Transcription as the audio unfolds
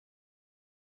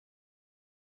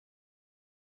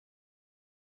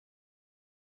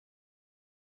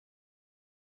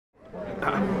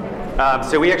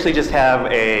So we actually just have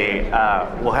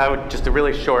we'll have just a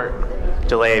really short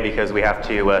delay because we have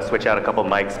to switch out a couple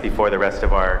mics before the rest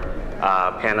of our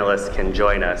panelists can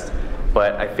join us.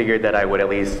 But I figured that I would at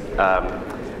least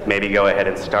maybe go ahead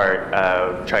and start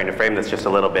trying to frame this just a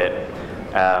little bit.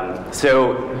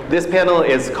 So this panel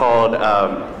is called,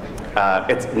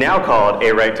 it's now called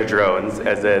A Right to Drones,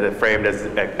 framed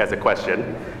as a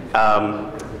question.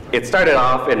 It started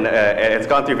off, and it's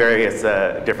gone through various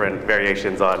different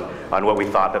variations on what we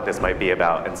thought that this might be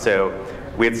about. And so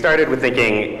we had started with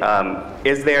thinking,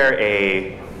 is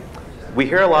there we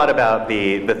hear a lot about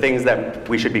the things that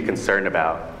we should be concerned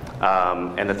about,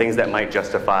 and the things that might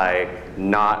justify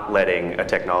not letting a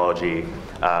technology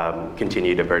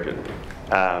continue to burgeon.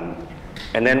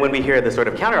 And then when we hear the sort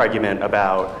of counter-argument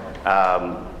about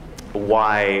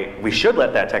why we should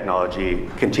let that technology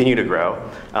continue to grow,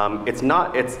 it's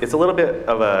a little bit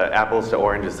of a apples to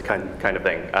oranges kind of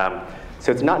thing.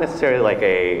 So it's not necessarily like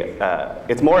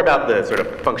it's more about the sort of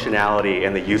functionality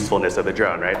and the usefulness of the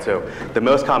drone, right? So the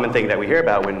most common thing that we hear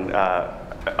about when,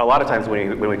 a lot of times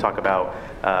when we talk about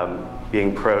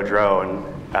being pro-drone,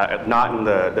 not in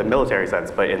the military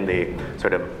sense, but in the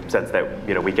sort of sense that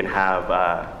we can have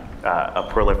a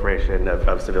proliferation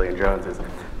of civilian drones is,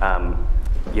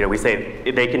 we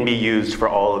say they can be used for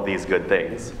all of these good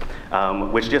things,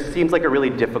 which just seems like a really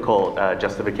difficult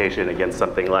justification against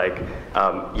something like,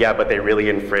 yeah, but they really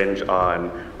infringe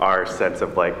on our sense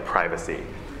of like privacy.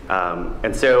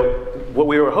 And so what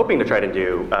we were hoping to try to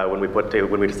do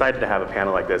when we decided to have a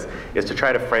panel like this is to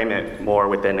try to frame it more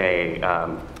within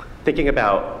thinking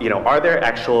about, are there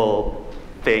actual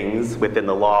things within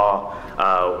the law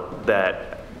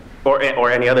or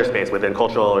any other space within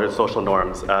cultural or social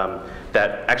norms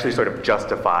that actually sort of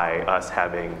justify us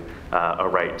having a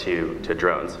right to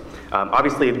drones.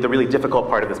 Obviously, the really difficult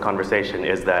part of this conversation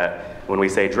is that when we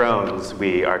say drones,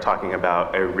 we are talking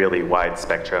about a really wide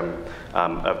spectrum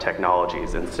of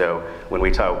technologies. And so when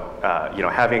we talk,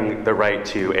 having the right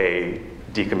to a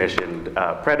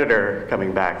decommissioned predator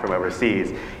coming back from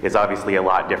overseas is obviously a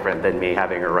lot different than me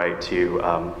having a right to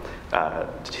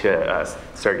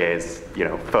Sergei's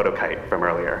photo kite from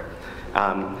earlier.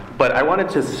 But I wanted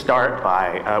to start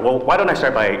by, why don't I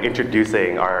start by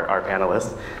introducing our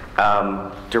panelists.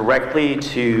 Directly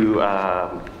to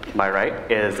my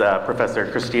right is Professor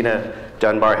Christina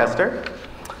Dunbar-Hester.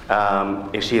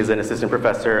 She is an assistant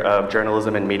professor of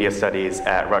journalism and media studies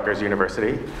at Rutgers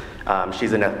University.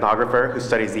 She's an ethnographer who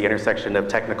studies the intersection of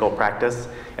technical practice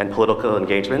and political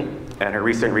engagement, and her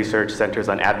recent research centers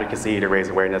on advocacy to raise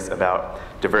awareness about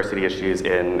diversity issues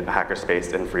in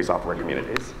hackerspace and free software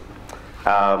communities.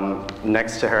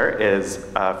 Next to her is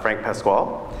Frank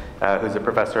Pasquale, who's a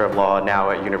professor of law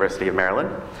now at University of Maryland.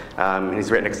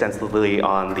 He's written extensively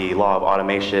on the law of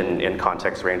automation in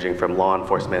contexts ranging from law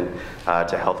enforcement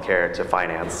to healthcare to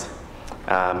finance.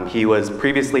 He was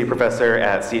previously a professor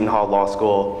at Seton Hall Law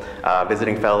School,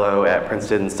 visiting fellow at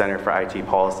Princeton Center for IT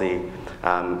Policy,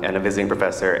 and a visiting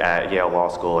professor at Yale Law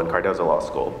School and Cardozo Law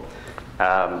School.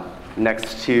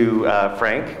 Next to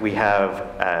Frank, we have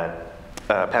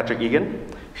Patrick Egan,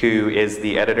 who is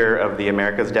the editor of the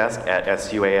Americas Desk at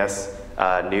SUAS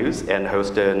News and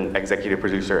host and executive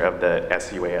producer of the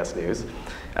SUAS News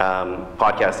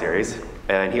podcast series.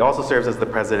 And he also serves as the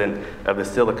president of the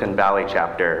Silicon Valley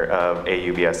chapter of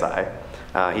AUVSI.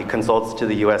 He consults to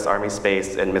the US Army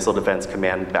Space and Missile Defense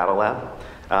Command Battle Lab.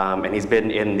 And he's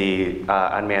been in the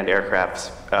unmanned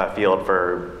aircraft field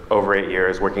for over 8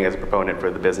 years, working as a proponent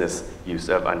for the business use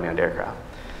of unmanned aircraft.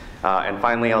 And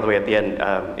finally, all the way at the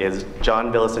end, is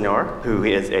John Villasenor, who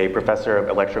is a professor of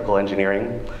electrical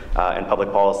engineering and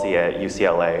public policy at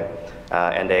UCLA,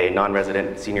 and a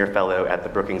non-resident senior fellow at the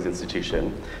Brookings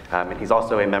Institution. And he's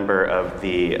also a member of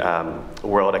the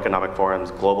World Economic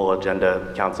Forum's Global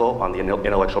Agenda Council on the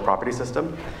Intellectual Property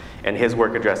System. And his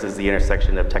work addresses the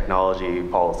intersection of technology,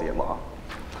 policy, and law.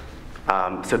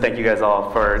 So thank you guys all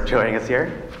for joining us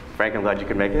here. Frank, I'm glad you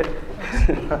could make it.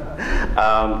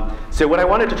 So what I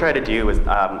wanted to try to do is, and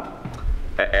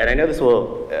I know this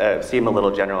will seem a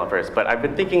little general at first, but I've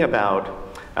been thinking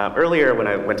about, earlier when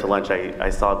I went to lunch, I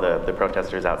saw the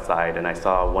protesters outside, and I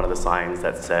saw one of the signs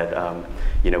that said,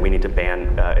 we need to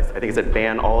ban, I think it said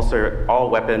ban all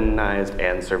weaponized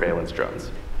and surveillance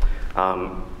drones.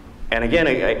 And again,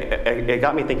 it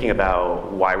got me thinking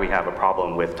about why we have a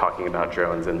problem with talking about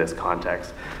drones in this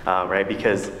context, right?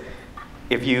 Because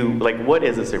if you, what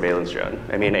is a surveillance drone?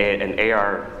 I mean, an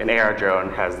AR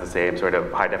drone has the same sort of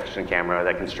high definition camera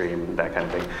that can stream, that kind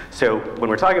of thing. So when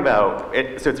we're talking about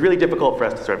it, so it's really difficult for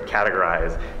us to sort of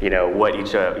categorize, what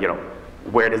each,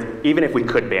 even if we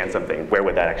could ban something, where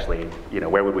would that actually,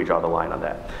 where would we draw the line on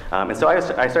that? And so I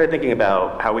started thinking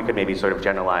about how we could maybe sort of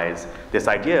generalize this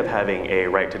idea of having a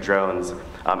right to drones,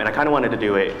 and I kind of wanted to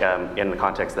do it in the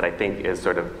context that I think is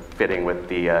sort of fitting with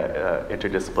the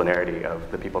interdisciplinarity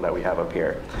of the people that we have up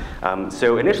here.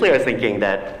 So initially I was thinking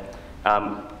that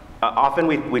often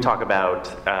we talk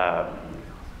about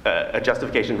a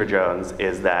justification for drones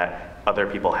is that other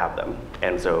people have them,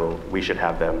 and so we should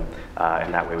have them,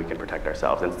 and that way we can protect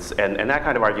ourselves. And that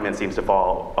kind of argument seems to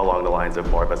fall along the lines of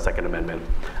more of a Second Amendment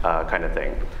kind of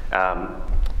thing.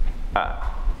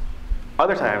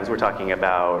 Other times we're talking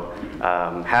about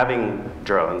having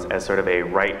drones as sort of a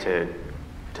right to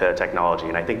technology,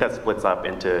 and I think that splits up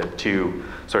into two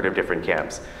sort of different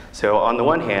camps. So on the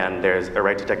one hand, there's a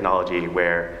right to technology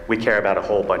where we care about a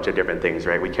whole bunch of different things,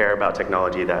 right? We care about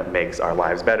technology that makes our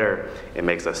lives better, it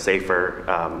makes us safer,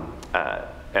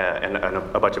 and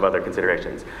a bunch of other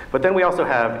considerations. But then we also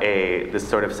have this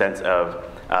sort of sense of,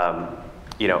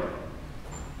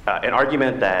 an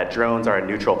argument that drones are a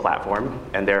neutral platform,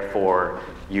 and therefore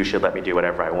you should let me do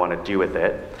whatever I want to do with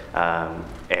it.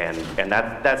 And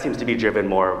that seems to be driven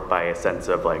more by a sense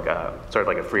of like sort of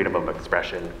like a freedom of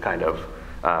expression kind of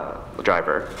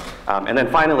driver. And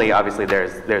then finally, obviously,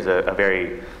 there's a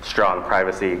very strong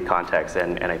privacy context,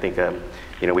 and I think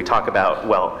we talk about,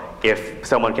 well, if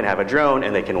someone can have a drone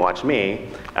and they can watch me,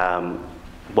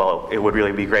 well, it would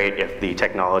really be great if the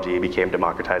technology became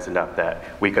democratized enough that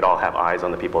we could all have eyes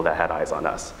on the people that had eyes on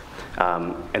us.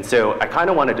 And so I kind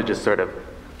of wanted to just sort of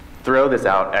throw this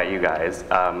out at you guys.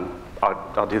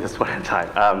 I'll do this one at a time.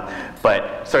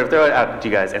 But sort of throw it out to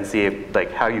you guys and see if,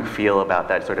 like, how you feel about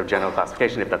that sort of general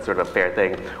classification, if that's sort of a fair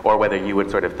thing, or whether you would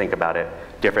sort of think about it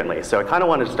differently. So I kind of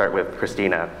wanted to start with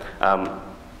Christina.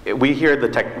 We hear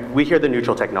the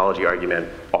neutral technology argument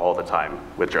all the time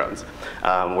with drones.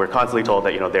 We're constantly told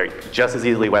that they're just as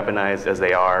easily weaponized as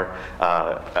they are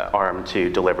armed to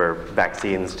deliver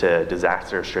vaccines to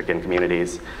disaster-stricken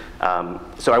communities.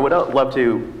 So I would love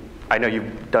to. I know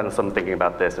you've done some thinking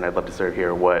about this, and I'd love to sort of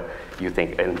hear what you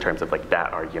think in terms of like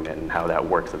that argument and how that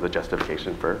works as a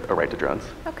justification for a right to drones.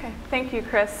 Okay, thank you,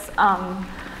 Chris,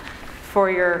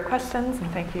 for your questions, and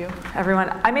thank you,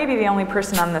 everyone. I may be the only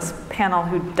person on this panel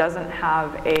who doesn't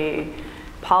have a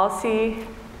policy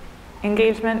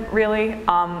engagement, really.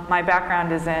 My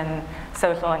background is in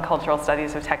social and cultural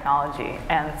studies of technology,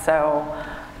 and so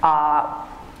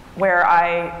where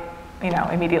I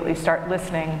immediately start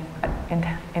listening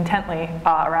intently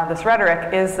around this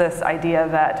rhetoric is this idea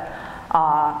that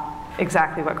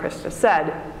exactly what Chris just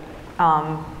said,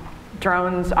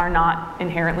 drones are not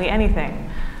inherently anything.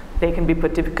 They can be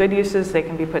put to good uses, they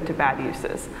can be put to bad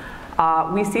uses.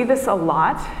 We see this a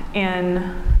lot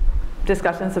in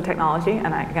discussions of technology,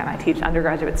 and I teach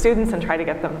undergraduate students and try to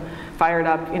get them fired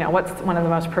up. What's one of the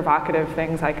most provocative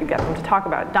things I could get them to talk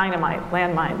about? Dynamite,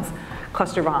 landmines,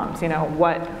 cluster bombs,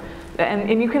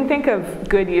 and you can think of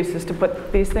good uses to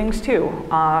put these things to,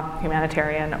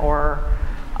 humanitarian or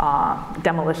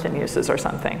demolition uses or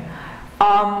something.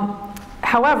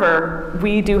 However,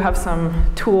 we do have some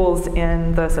tools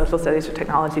in the social studies of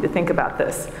technology to think about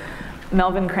this.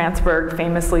 Melvin Kranzberg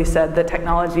famously said that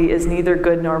technology is neither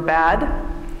good nor bad,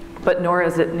 but nor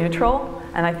is it neutral,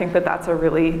 and I think that that's a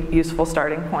really useful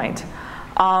starting point.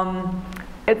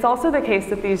 It's also the case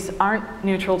that these aren't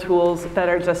neutral tools that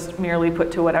are just merely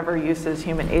put to whatever uses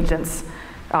human agents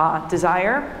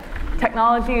desire.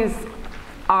 Technologies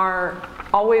are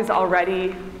always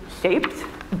already shaped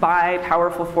by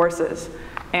powerful forces,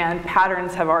 and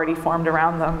patterns have already formed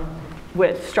around them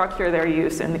which structure their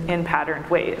use in patterned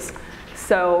ways.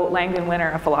 So Langdon Winter,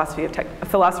 a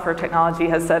philosopher of technology,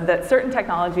 has said that certain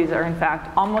technologies are in fact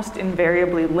almost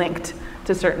invariably linked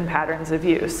to certain patterns of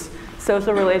use.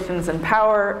 Social relations and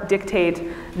power dictate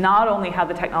not only how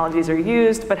the technologies are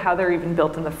used, but how they're even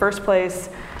built in the first place.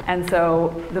 And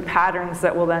so the patterns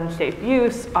that will then shape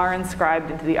use are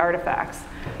inscribed into the artifacts.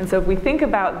 And so if we think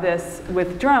about this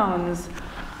with drones,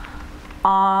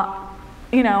 are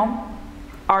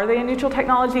they a neutral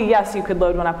technology? Yes, you could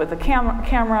load one up with a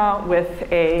camera,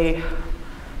 with a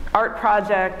art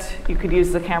project. You could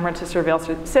use the camera to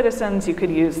surveil citizens. You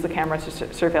could use the camera to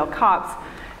surveil cops,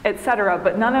 etc.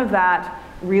 But none of that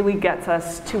really gets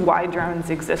us to why drones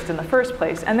exist in the first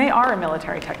place. And they are a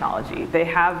military technology. They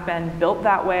have been built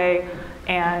that way,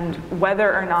 and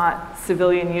whether or not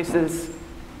civilian uses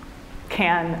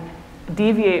can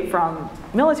deviate from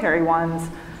military ones,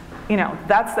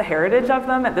 that's the heritage of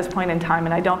them at this point in time,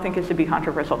 and I don't think it should be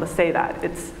controversial to say that.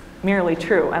 It's merely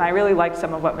true. And I really liked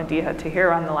some of what Medea Tahir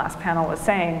on the last panel was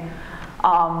saying,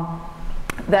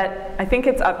 that I think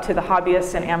it's up to the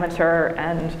hobbyists and amateur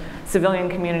and civilian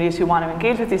communities who want to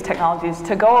engage with these technologies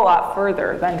to go a lot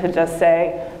further than to just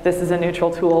say, this is a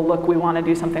neutral tool, look, we want to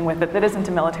do something with it that isn't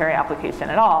a military application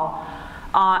at all.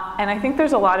 And I think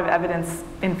there's a lot of evidence,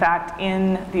 in fact,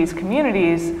 in these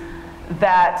communities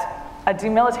that a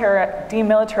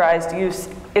demilitarized use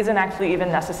isn't actually even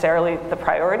necessarily the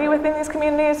priority within these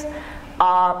communities.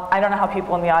 I don't know how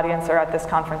people in the audience or at this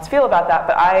conference feel about that,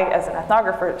 but I, as an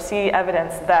ethnographer, see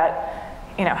evidence that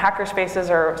hackerspaces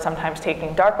are sometimes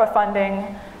taking DARPA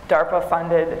funding. DARPA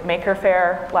funded Maker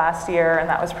Faire last year, and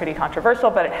that was pretty controversial,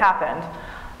 but it happened.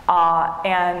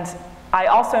 And I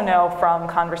also know from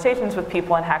conversations with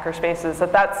people in hackerspaces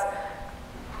that that's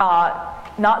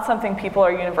not something people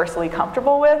are universally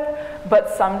comfortable with, but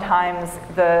sometimes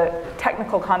the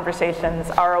technical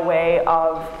conversations are a way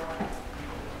of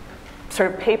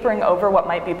sort of papering over what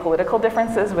might be political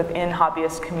differences within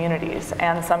hobbyist communities.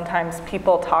 And sometimes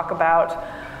people talk about,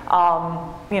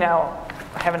 I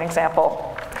have an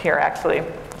example here actually,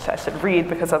 which I should read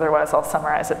because otherwise I'll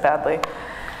summarize it badly.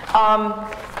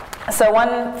 So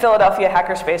one Philadelphia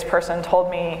hackerspace person told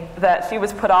me that she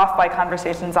was put off by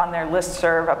conversations on their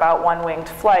listserv about one-winged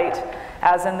flight,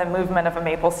 as in the movement of a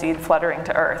maple seed fluttering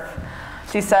to earth.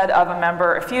 She said of a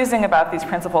member effusing about these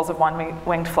principles of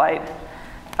one-winged flight,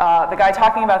 the guy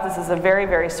talking about this is a very,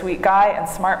 very sweet guy and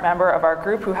smart member of our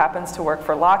group who happens to work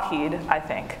for Lockheed, I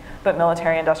think, but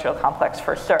military-industrial complex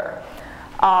for sure.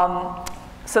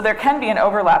 So there can be an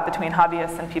overlap between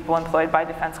hobbyists and people employed by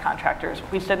defense contractors.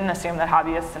 We shouldn't assume that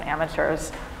hobbyists and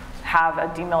amateurs have a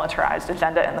demilitarized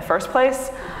agenda in the first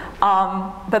place.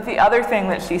 But the other thing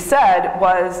that she said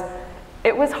was,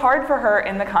 it was hard for her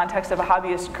in the context of a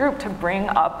hobbyist group to bring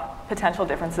up potential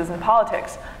differences in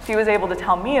politics. She was able to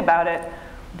tell me about it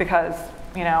because,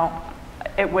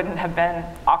 it wouldn't have been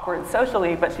awkward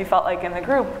socially, but she felt like in the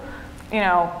group,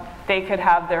 they could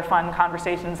have their fun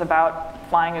conversations about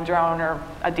flying a drone or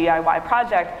a DIY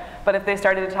project, but if they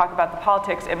started to talk about the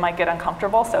politics, it might get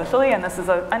uncomfortable socially, and this is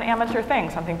an amateur thing,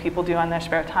 something people do on their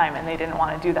spare time, and they didn't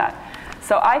want to do that.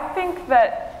 So I think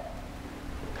that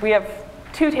we have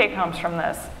two take-homes from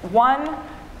this. One,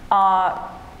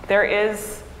 there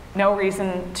is no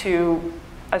reason to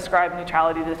ascribe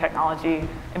neutrality to the technology.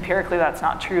 Empirically, that's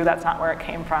not true. That's not where it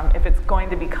came from. If it's going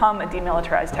to become a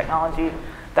demilitarized technology,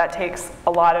 that takes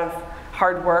a lot of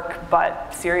hard work,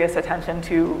 but serious attention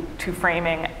to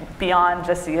framing beyond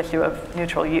just the issue of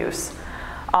neutral use.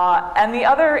 And the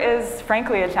other is,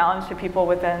 frankly, a challenge to people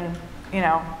within,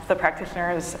 the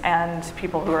practitioners and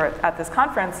people who are at this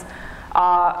conference.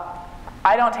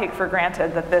 I don't take for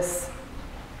granted that this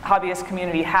hobbyist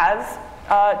community has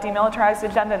a demilitarized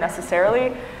agenda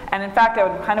necessarily. And in fact, I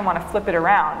would kind of want to flip it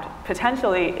around.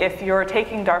 Potentially, if you're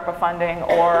taking DARPA funding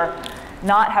or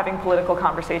not having political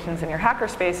conversations in your hacker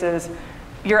spaces,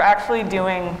 you're actually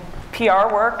doing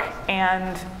PR work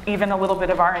and even a little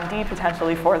bit of R&D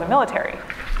potentially for the military.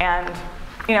 And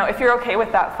if you're okay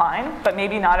with that, fine, but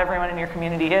maybe not everyone in your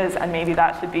community is, and maybe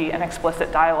that should be an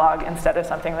explicit dialogue instead of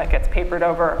something that gets papered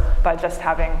over by just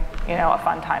having a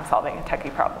fun time solving a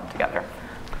techie problem together.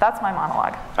 That's my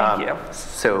monologue. Thank you.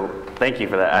 So thank you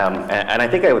for that. And I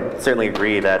think I would certainly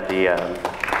agree that the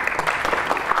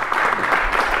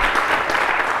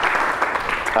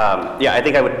yeah, I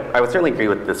think I would certainly agree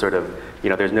with the sort of,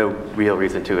 there's no real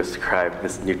reason to ascribe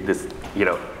this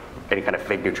any kind of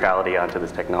fake neutrality onto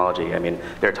this technology. I mean,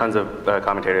 there are tons of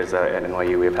commentators at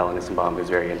NYU. We have Helen Nissenbaum, who's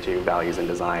very into values and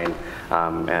design,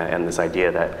 and this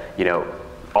idea that,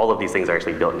 all of these things are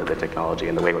actually built into the technology,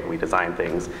 and the way that we design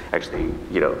things actually,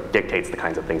 dictates the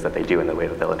kinds of things that they do and the way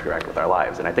that they'll interact with our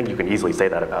lives. And I think you can easily say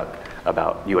that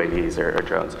about UAVs or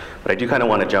drones. But I do kind of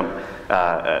want to jump.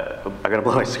 I'm going to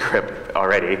blow my script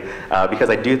already because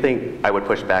I do think I would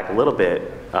push back a little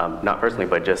bit, not personally,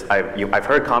 but just I've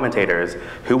heard commentators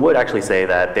who would actually say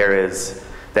that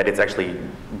that it's actually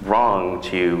wrong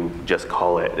to just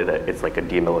call it that it's like a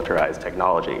demilitarized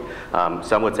technology.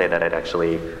 Some would say that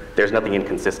there's nothing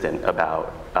inconsistent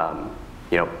about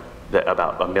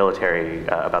about a military,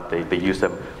 about the use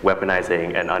of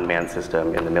weaponizing an unmanned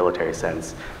system in the military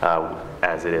sense,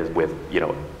 as it is with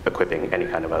equipping any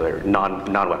kind of other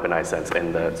non-weaponized sense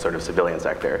in the sort of civilian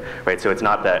sector, right? So it's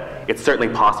not that, it's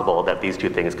certainly possible that these two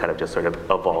things kind of just sort of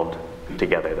evolved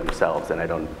together themselves, and I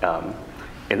don't,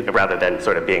 rather than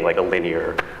sort of being like a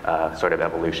linear sort of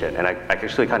evolution. And I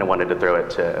actually kind of wanted to throw it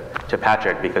to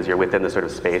Patrick, because you're within the sort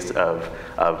of space of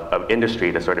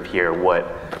industry, to sort of hear what,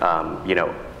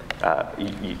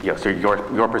 so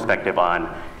your perspective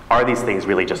on are these things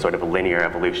really just sort of a linear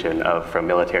evolution of from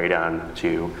military down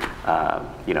to,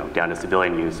 down to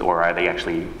civilian use, or are they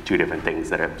actually two different things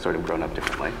that have sort of grown up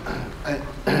differently?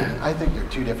 I think they're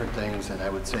two different things, and I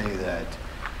would say that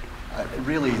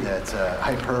really that's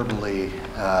hyperbole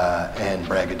and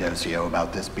braggadocio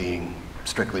about this being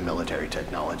strictly military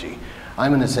technology.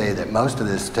 I'm going to say that most of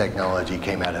this technology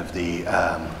came out of the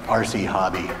RC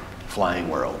hobby flying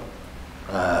world.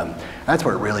 That's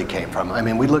where it really came from. I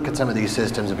mean, we look at some of these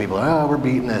systems and people are, oh, we're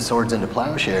beating the swords into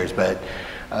plowshares, but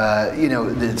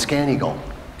the Scan Eagle.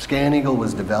 Scan Eagle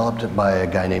was developed by a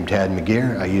guy named Tad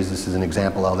McGeer. I use this as an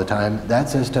example all the time. That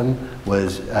system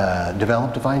was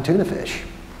developed to find tuna fish,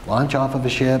 launch off of a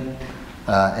ship,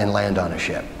 and land on a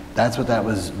ship. That's what that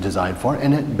was designed for,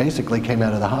 and it basically came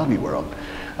out of the hobby world.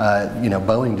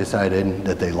 Boeing decided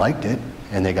that they liked it,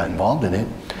 and they got involved in it.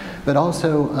 But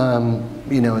also,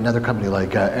 another company like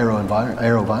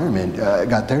AeroVironment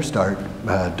got their start.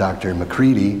 Dr.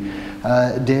 McCready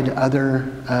did other,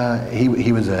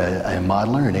 he was a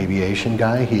modeler, an aviation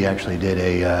guy. He actually did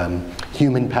a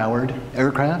human-powered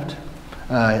aircraft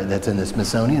that's in the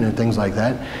Smithsonian and things like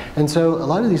that. And so a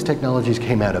lot of these technologies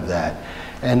came out of that.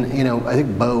 And, I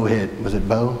think Bo was it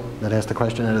Bo that asked the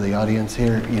question out of the audience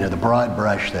here? The broad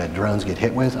brush that drones get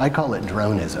hit with, I call it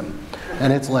dronism.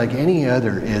 And it's like any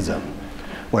other ism,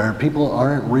 where people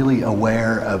aren't really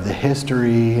aware of the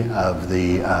history of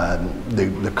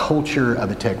the culture of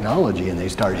a technology, and they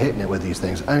start hitting it with these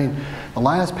things. I mean, the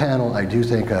last panel I do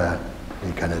think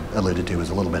you kind of alluded to was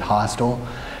a little bit hostile.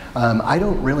 I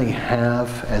don't really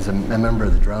have, as a member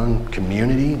of the drone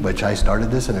community, which I started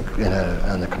this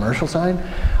on the commercial side,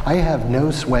 I have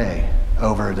no sway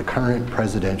over the current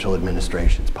presidential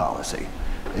administration's policy.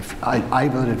 If I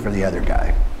voted for the other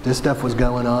guy. This stuff was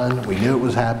going on, we knew it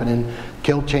was happening.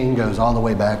 Kill chain goes all the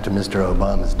way back to Mr.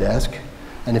 Obama's desk,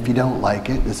 and if you don't like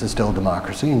it, this is still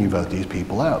democracy and you vote these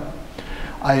people out.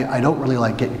 I don't really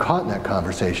like getting caught in that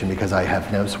conversation because I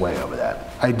have no sway over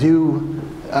that. I do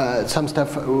some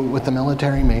stuff with the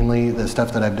military, mainly the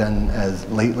stuff that I've done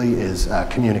lately is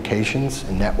communications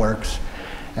and networks.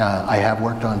 I have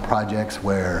worked on projects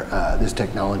where this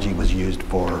technology was used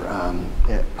for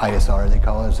ISR, they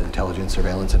call it, intelligence,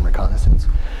 surveillance, and reconnaissance.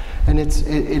 And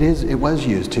it was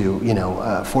used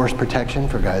to, force protection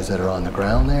for guys that are on the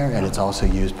ground there, and it's also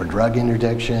used for drug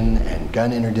interdiction and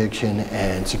gun interdiction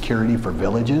and security for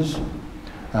villages.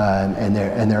 And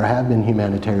there have been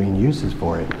humanitarian uses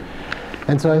for it.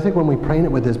 And so I think when we paint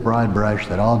it with this broad brush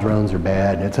that all drones are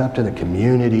bad, and it's up to the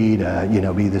community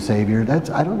to, be the savior,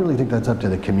 I don't really think that's up to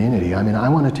the community. I mean, I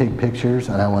want to take pictures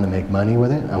and I want to make money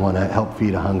with it. I want to help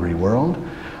feed a hungry world.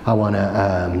 I want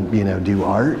to, do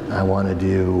art. I want to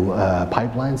do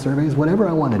pipeline surveys, whatever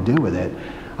I want to do with it.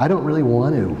 I don't really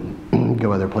want to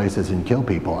go other places and kill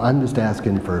people. I'm just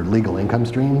asking for legal income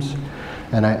streams.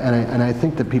 And I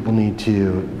think that people need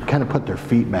to kind of put their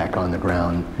feet back on the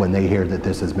ground when they hear that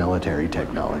this is military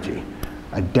technology.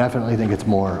 I definitely think it's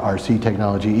more RC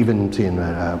technology, even seeing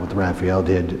what Raphael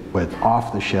did with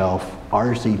off-the-shelf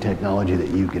RC technology that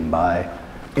you can buy.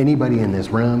 Anybody in this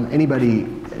room, anybody,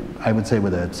 I would say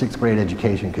with a 6th grade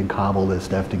education could cobble this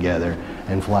stuff together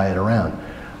and fly it around.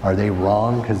 Are they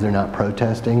wrong because they're not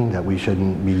protesting that we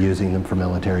shouldn't be using them for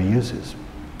military uses?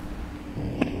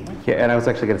 Yeah, and I was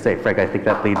actually going to say, Frank, I think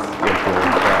that leads into...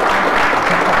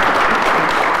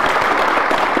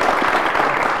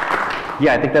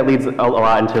 yeah, I think that leads a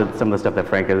lot into some of the stuff that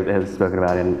Frank has spoken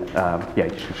about. And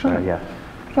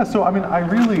Yeah, so I mean,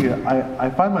 I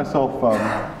find myself,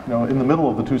 in the middle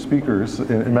of the two speakers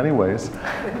in many ways,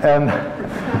 and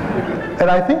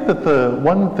I think that the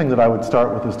one thing that I would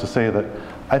start with is to say that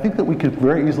I think that we could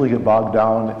very easily get bogged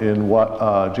down in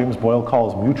what James Boyle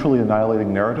calls mutually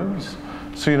annihilating narratives.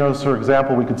 So, for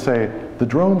example, we could say the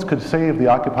drones could save the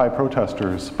Occupy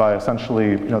protesters by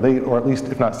essentially, or at least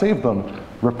if not save them,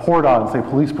 report on, say,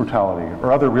 police brutality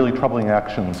or other really troubling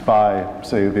actions by,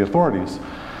 say, the authorities.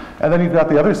 And then you've got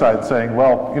the other side saying,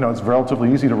 well, it's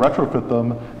relatively easy to retrofit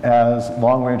them as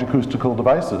long-range acoustical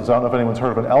devices. I don't know if anyone's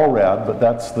heard of an LRAD, but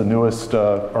that's the newest,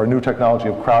 or new technology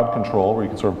of crowd control, where you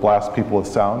can sort of blast people with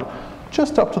sound,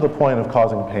 just up to the point of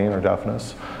causing pain or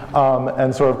deafness,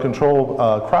 and sort of control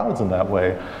crowds in that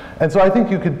way. And so I think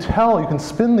you can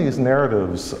spin these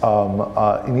narratives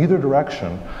in either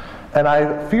direction. And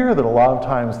I fear that a lot of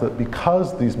times that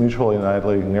because these mutually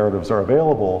annihilating narratives are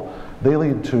available, they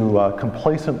lead to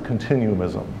complacent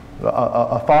continuumism,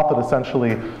 a thought that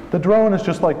essentially the drone is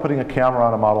just like putting a camera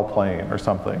on a model plane or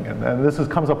something. And this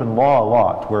comes up in law a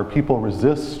lot, where people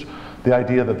resist the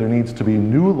idea that there needs to be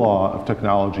new law of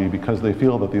technology because they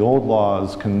feel that the old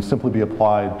laws can simply be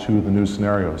applied to the new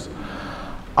scenarios.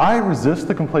 I resist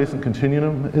the complacent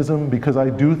continuumism because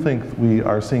I do think we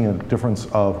are seeing a difference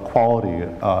of quality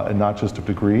and not just of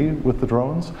degree with the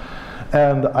drones.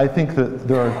 And I think that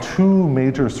there are two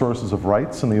major sources of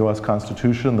rights in the US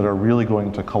Constitution that are really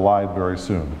going to collide very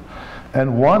soon.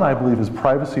 And one, I believe, is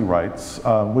privacy rights,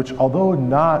 which, although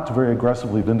not very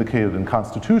aggressively vindicated in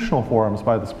constitutional forums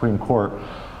by the Supreme Court,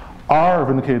 are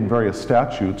vindicated in various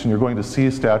statutes. And you're going to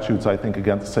see statutes, I think,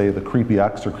 against, say, the creepy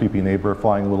ex or creepy neighbor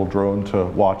flying a little drone to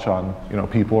watch on,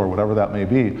 people or whatever that may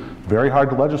be. Very hard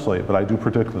to legislate, but I do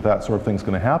predict that that sort of thing's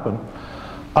going to happen.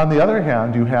 On the other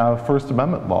hand, you have First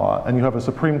Amendment law, and you have a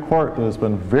Supreme Court that has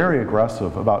been very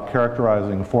aggressive about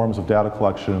characterizing forms of data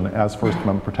collection as First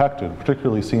Amendment protected,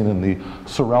 particularly seen in the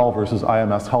Sorrell versus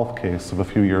IMS Health case of a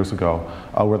few years ago,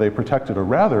 where they protected a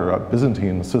rather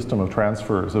Byzantine system of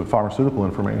transfers of pharmaceutical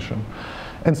information.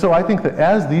 And so I think that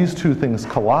as these two things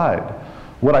collide,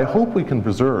 what I hope we can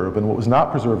preserve, and what was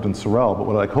not preserved in Sorrell, but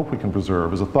what I hope we can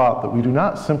preserve, is a thought that we do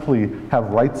not simply have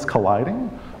rights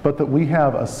colliding, but that we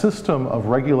have a system of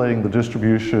regulating the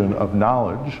distribution of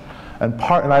knowledge. And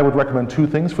I would recommend two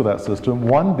things for that system.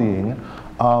 One being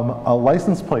a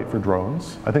license plate for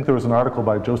drones. I think there was an article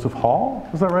by Joseph Hall,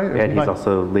 is that right? Yeah, he's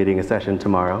also leading a session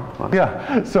tomorrow.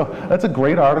 Yeah, so that's a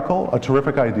great article, a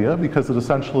terrific idea, because it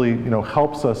essentially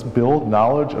helps us build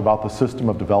knowledge about the system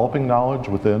of developing knowledge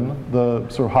within the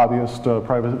sort of hobbyist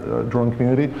private drone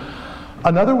community.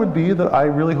 Another would be that I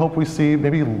really hope we see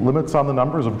maybe limits on the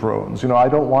numbers of drones. I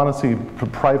don't want to see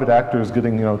private actors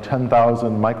getting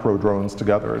 10,000 micro drones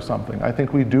together or something. I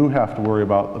think we do have to worry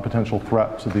about the potential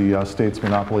threat to the state's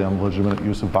monopoly on legitimate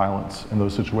use of violence in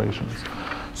those situations.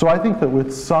 So I think that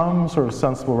with some sort of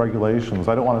sensible regulations,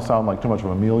 I don't want to sound like too much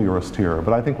of a meliorist here,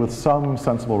 but I think with some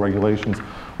sensible regulations,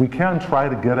 we can try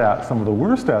to get at some of the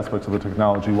worst aspects of the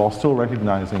technology while still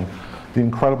recognizing the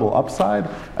incredible upside.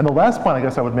 And the last point I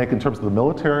guess I would make in terms of the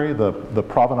military, the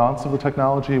provenance of the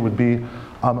technology would be,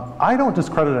 I don't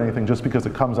discredit anything just because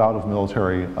it comes out of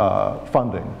military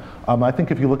funding. I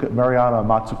think if you look at Mariana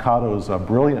Mazzucato's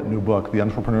brilliant new book, The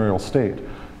Entrepreneurial State,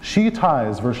 she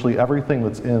ties virtually everything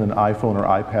that's in an iPhone or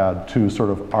iPad to sort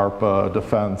of ARPA,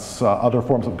 defense, other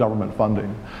forms of government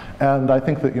funding. And I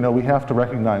think that we have to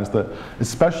recognize that,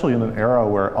 especially in an era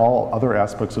where all other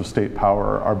aspects of state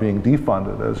power are being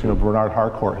defunded, as Bernard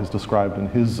Harcourt has described in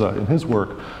his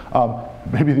work,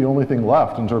 maybe the only thing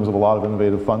left in terms of a lot of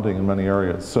innovative funding in many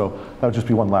areas. So that would just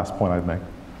be one last point I'd make.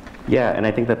 Yeah, and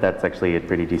I think that that's actually a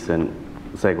pretty decent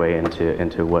segue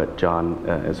into what John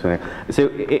is doing. So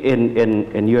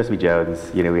in US v. Jones,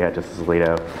 we had Justice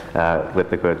Alito with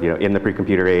the quote, in the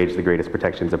pre-computer age, the greatest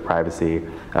protections of privacy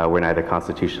were neither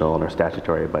constitutional nor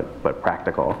statutory, but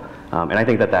practical. And I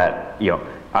think that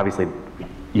obviously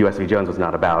US v. Jones was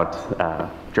not about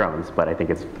drones, but I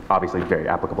think it's obviously very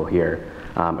applicable here.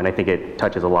 And I think it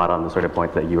touches a lot on the sort of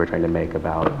point that you were trying to make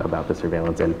about the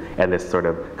surveillance and this sort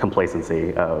of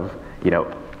complacency of,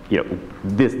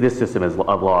 this system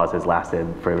of laws has lasted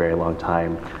for a very long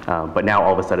time, but now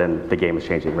all of a sudden the game is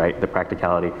changing, right? The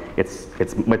practicality,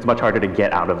 it's much harder to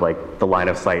get out of like the line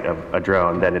of sight of a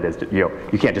drone than it is to,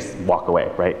 you can't just walk away,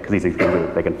 right? Because these things can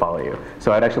move, they can follow you.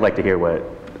 So I'd actually like to hear what,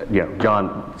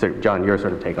 John, your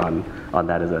sort of take on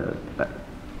that as a,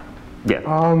 yeah.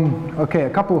 Okay, a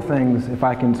couple of things, if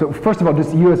I can. So first of all,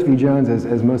 just US v. Jones,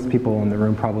 as most people in the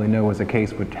room probably know, was a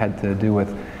case which had to do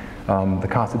with the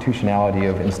constitutionality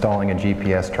of installing a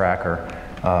GPS tracker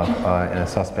in a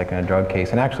suspect in a drug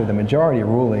case. And actually the majority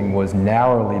ruling was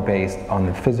narrowly based on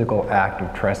the physical act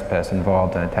of trespass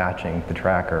involved in attaching the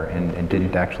tracker and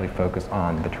didn't actually focus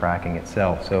on the tracking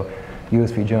itself. So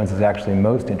US v. Jones is actually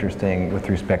most interesting with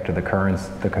respect to the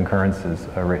concurrences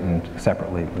written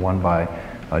separately, one by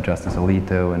Justice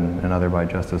Alito and another by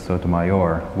Justice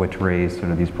Sotomayor, which raised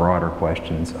sort of these broader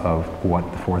questions of what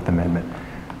the Fourth Amendment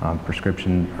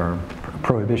prescription or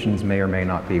prohibitions may or may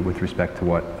not be with respect to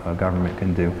what government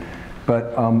can do.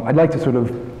 But I'd like to sort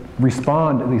of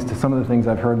respond at least to some of the things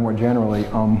I've heard more generally.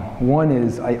 One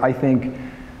is I think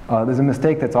there's a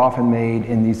mistake that's often made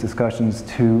in these discussions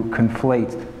to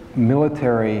conflate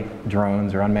military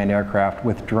drones or unmanned aircraft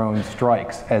with drone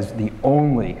strikes as the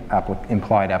only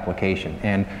implied application,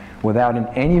 and without in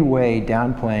any way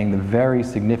downplaying the very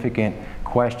significant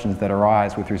questions that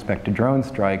arise with respect to drone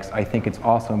strikes. I think it's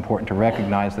also important to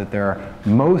recognize that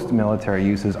most military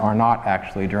uses are not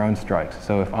actually drone strikes.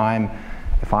 So if I'm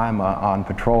on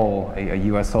patrol, a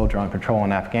US soldier on patrol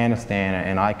in Afghanistan,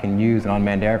 and I can use an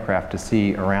unmanned aircraft to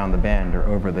see around the bend or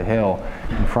over the hill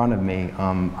in front of me,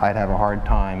 I'd have a hard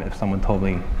time if someone told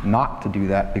me not to do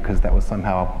that because that was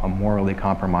somehow a morally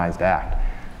compromised act,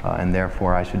 and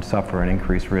therefore I should suffer an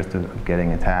increased risk of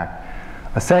getting attacked.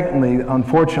 Secondly,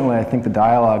 unfortunately, I think the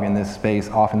dialogue in this space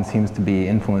often seems to be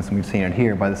influenced, and we've seen it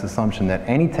here, by this assumption that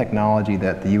any technology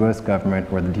that the US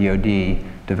government or the DoD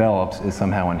develops is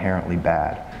somehow inherently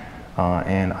bad.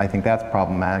 And I think that's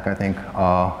problematic. I think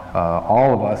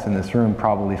all of us in this room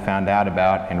probably found out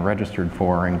about and registered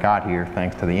for and got here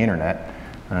thanks to the internet.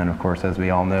 And of course, as we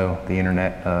all know, the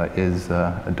internet is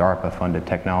a DARPA-funded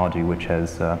technology which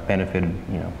has benefited,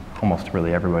 almost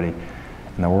really everybody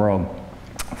in the world.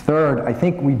 Third, I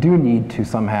think we do need to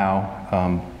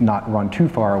somehow not run too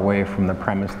far away from the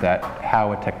premise that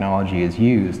how a technology is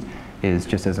used is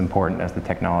just as important as the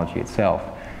technology itself.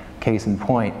 Case in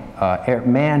point,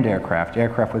 manned aircraft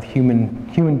with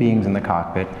human beings in the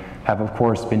cockpit, have of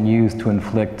course been used to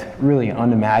inflict really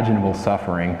unimaginable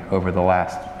suffering over the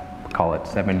last, call it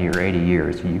 70 or 80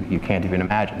 years. You can't even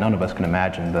imagine, none of us can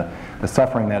imagine the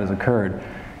suffering that has occurred.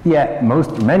 Yet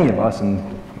many of us,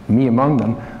 and me among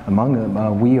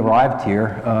them, we arrived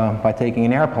here by taking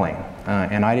an airplane.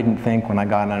 And I didn't think when I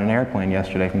got on an airplane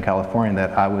yesterday from California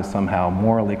that I was somehow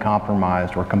morally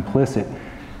compromised or complicit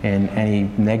in any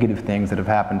negative things that have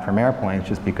happened from airplanes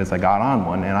just because I got on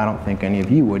one. And I don't think any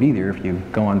of you would either. If you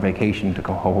go on vacation to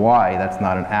Hawaii, that's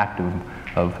not an act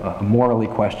of a morally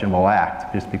questionable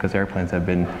act just because airplanes have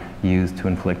been used to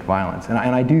inflict violence. And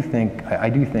I do think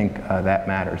that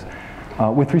matters.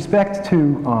 With respect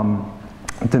to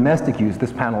domestic use,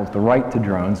 this panel is the right to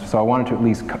drones, so I wanted to at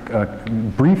least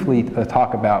briefly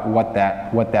talk about what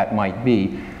that might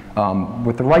be.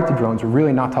 With the right to drones, we're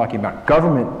really not talking about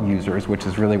government users, which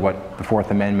is really what the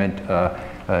Fourth Amendment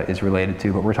is related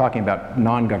to, but we're talking about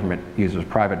non-government users,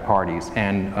 private parties.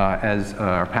 And as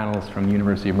our panelists from the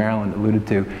University of Maryland alluded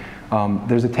to,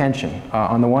 there's a tension.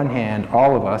 On the one hand,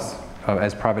 all of us,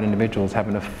 as private individuals, have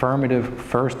an affirmative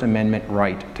First Amendment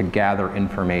right to gather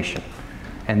information.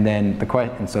 And then the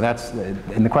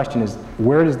question is,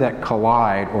 where does that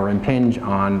collide or impinge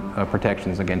on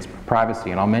protections against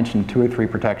privacy? And I'll mention 2 or 3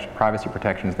 privacy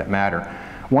protections that matter.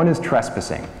 One is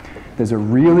trespassing. There's a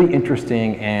really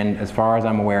interesting and, as far as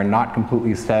I'm aware, not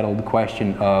completely settled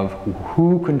question of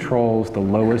who controls the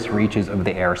lowest reaches of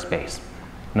the airspace.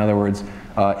 In other words,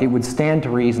 it would stand to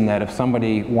reason that if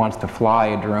somebody wants to fly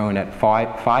a drone at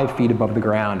 5 feet above the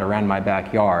ground around my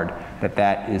backyard,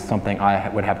 that is something I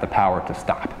would have the power to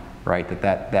stop, right?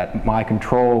 That my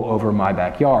control over my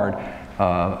backyard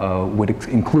would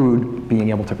include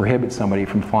being able to prohibit somebody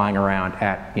from flying around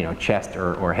at chest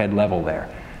or head level there.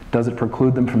 Does it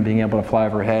preclude them from being able to fly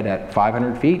overhead at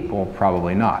 500 feet? Well,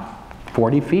 probably not.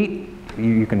 40 feet?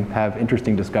 You can have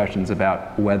interesting discussions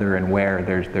about whether and where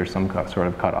there's some sort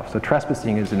of cutoff. So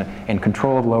trespassing and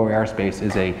control of lower airspace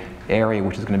is an area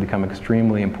which is going to become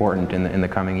extremely important in the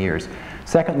coming years.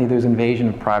 Secondly, there's invasion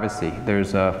of privacy.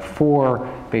 There's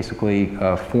 4 basically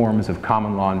forms of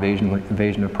common law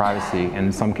invasion of privacy, and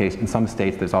in some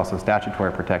states there's also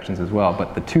statutory protections as well.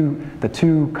 But the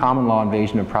two common law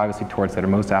invasion of privacy torts that are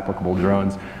most applicable to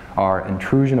drones are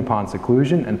intrusion upon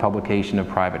seclusion and publication of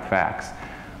private facts.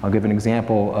 I'll give an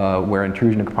example where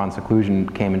intrusion upon seclusion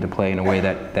came into play in a way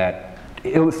that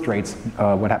illustrates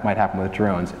what might happen with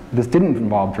drones. This didn't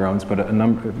involve drones, but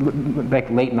back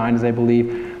late 90s, I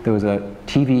believe, there was a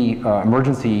TV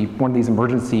emergency, one of these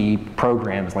emergency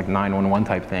programs like 911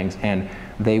 type things, and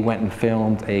they went and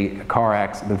filmed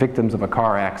the victims of a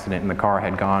car accident, and the car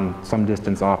had gone some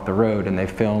distance off the road, and they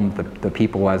filmed the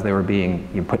people as they were being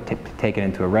taken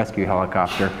into a rescue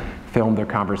helicopter, filmed their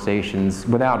conversations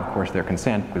without, of course, their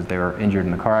consent because they were injured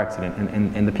in the car accident,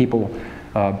 and the people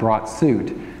brought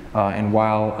suit. And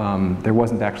while there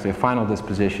wasn't actually a final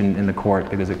disposition in the court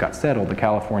because it got settled, the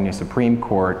California Supreme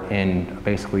Court, in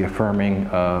basically affirming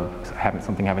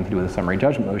something having to do with a summary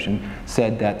judgment motion,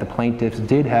 said that the plaintiffs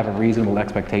did have a reasonable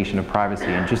expectation of privacy,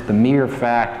 and just the mere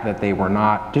fact that they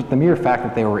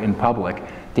were in public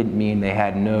didn't mean they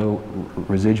had no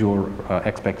residual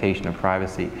expectation of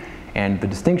privacy. And the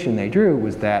distinction they drew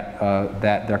was that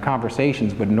their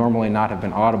conversations would normally not have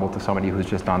been audible to somebody who's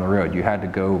just on the road. You had to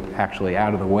go actually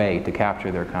out of the way to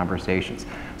capture their conversations.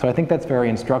 So I think that's very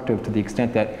instructive to the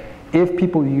extent that if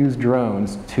people use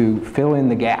drones to fill in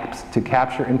the gaps, to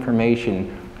capture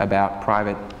information about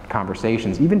private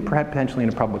conversations, even potentially in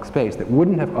a public space, that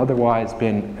wouldn't have otherwise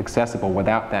been accessible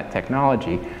without that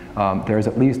technology, there's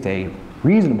at least a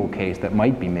reasonable case that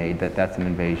might be made that that's an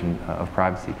invasion of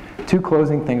privacy. 2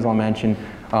 closing things I'll mention.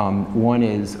 One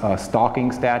is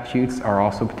stalking statutes are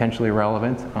also potentially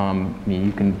relevant.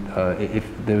 If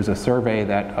there's a survey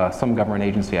that some government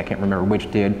agency, I can't remember which,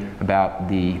 did about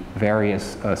the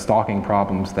various stalking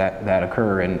problems that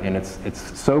occur, and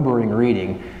it's sobering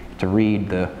reading to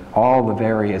read all the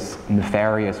various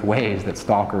nefarious ways that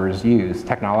stalkers use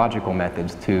technological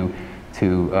methods to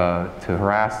to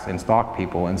harass and stalk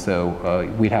people, and so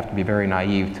we'd have to be very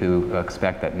naive to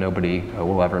expect that nobody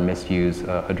will ever misuse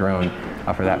a drone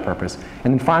for that purpose.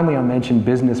 And then finally, I'll mention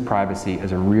business privacy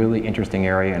as a really interesting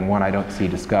area and one I don't see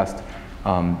discussed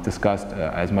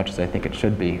as much as I think it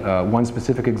should be. One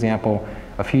specific example,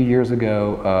 a few years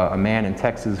ago, a man in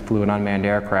Texas flew an unmanned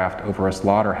aircraft over a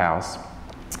slaughterhouse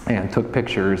and took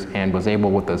pictures and was able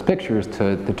with those pictures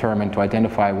to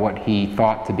identify what he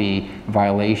thought to be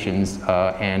violations,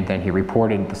 and then he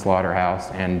reported the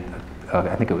slaughterhouse, and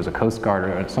I think it was a Coast Guard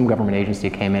or some government agency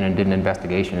came in and did an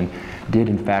investigation and did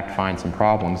in fact find some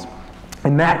problems.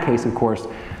 In that case, of course,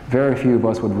 very few of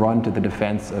us would run to the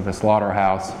defense of a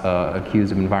slaughterhouse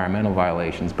accused of environmental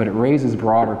violations, but it raises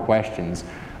broader questions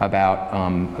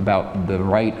about the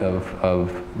right of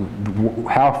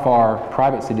how far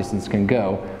private citizens can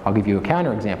go. I'll give you a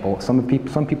counterexample.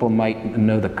 Some people might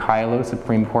know the Kylo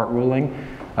Supreme Court ruling.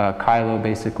 Kylo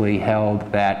basically held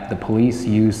that the police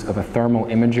use of a thermal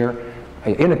imager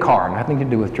in a car, nothing to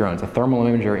do with drones, a thermal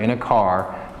imager in a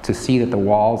car to see that the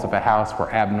walls of a house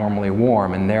were abnormally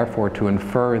warm, and therefore to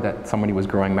infer that somebody was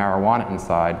growing marijuana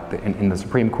inside. In the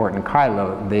Supreme Court in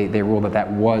Kylo, they ruled that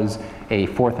that was a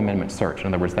Fourth Amendment search. In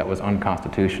other words, that was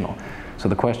unconstitutional. So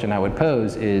the question I would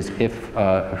pose is, if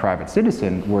a private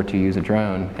citizen were to use a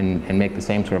drone and make the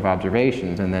same sort of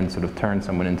observations and then sort of turn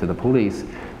someone into the police,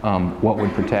 what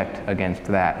would protect against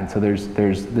that? And so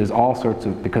there's all sorts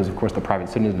of, because of course the private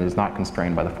citizen is not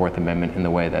constrained by the Fourth Amendment in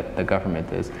the way that the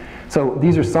government is. So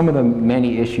these are some of the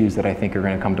many issues that I think are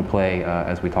going to come to play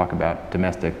as we talk about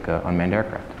domestic unmanned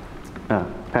aircraft.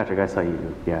 Patrick, I saw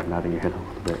you nodding your head a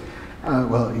little bit.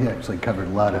 Well, you actually covered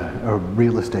a lot of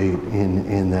real estate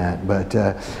in that, but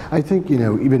I think,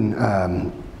 even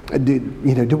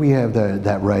do we have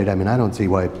that right? I mean, I don't see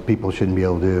why people shouldn't be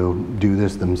able to do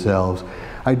this themselves.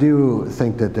 I do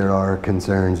think that there are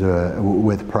concerns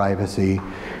with privacy,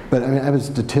 but I mean, I have a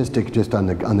statistic just on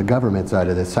the government side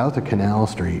of this. South of Canal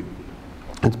Street,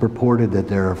 it's purported that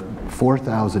there are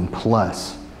 4,000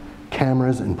 plus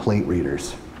cameras and plate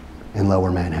readers in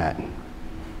Lower Manhattan.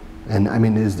 And I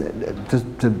mean,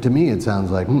 to me, it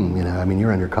sounds like, I mean,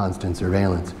 you're under constant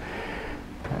surveillance.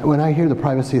 When I hear the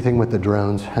privacy thing with the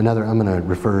drones, I'm going to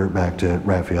refer back to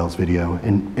Raphael's video.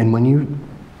 And when you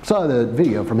saw the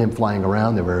video from him flying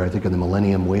around, there were, I think, in the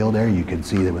Millennium Wheel there, you could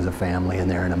see there was a family in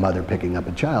there and a mother picking up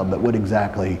a child. But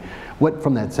what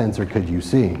from that sensor could you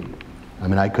see? I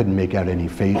mean, I couldn't make out any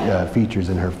features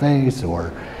in her face,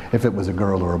 or if it was a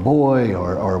girl or a boy,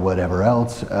 or whatever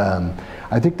else.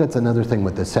 I think that's another thing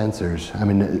with the sensors. I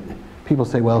mean, people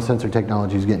say, well, sensor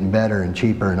technology is getting better and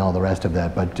cheaper and all the rest of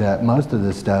that, but most of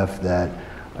the stuff that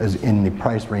is in the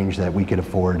price range that we could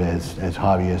afford as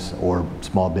hobbyists or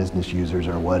small business users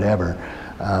or whatever,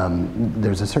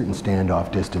 there's a certain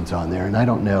standoff distance on there, and I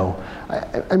don't know.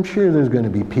 I'm sure there's going to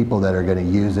be people that are going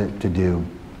to use it to do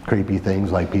creepy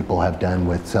things like people have done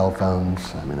with cell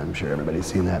phones. I mean, I'm sure everybody's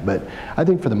seen that, but I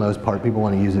think for the most part, people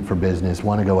want to use it for business,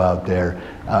 want to go out there,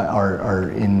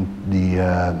 are in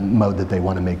the mode that they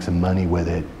want to make some money with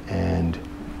it, and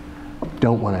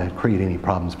don't want to create any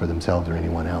problems for themselves or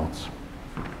anyone else.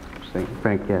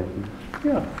 Frank, yeah.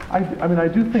 Yeah, I mean, I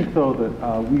do think, though,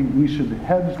 that we should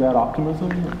hedge that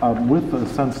optimism with the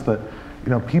sense that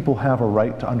people have a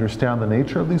right to understand the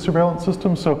nature of these surveillance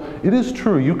systems. So it is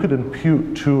true, you could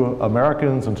impute to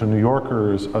Americans and to New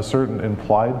Yorkers a certain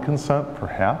implied consent,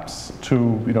 perhaps, to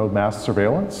mass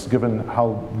surveillance, given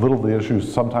how little the issue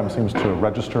sometimes seems to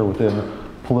register within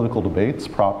political debates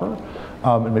proper,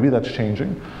 and maybe that's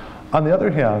changing. On the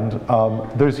other hand,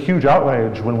 there's huge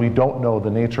outrage when we don't know the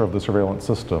nature of the surveillance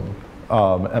system.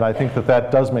 And I think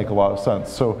that does make a lot of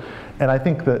sense. And I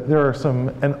think that there are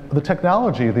and the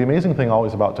technology, the amazing thing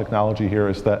always about technology here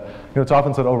is that, it's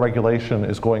often said, oh, regulation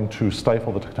is going to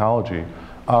stifle the technology.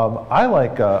 I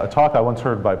like a talk I once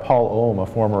heard by Paul Ohm, a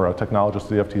former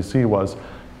technologist at the FTC, was,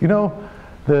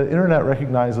 the internet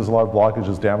recognizes a lot of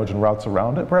blockages, damage, and routes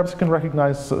around it. Perhaps it can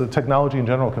recognize, technology in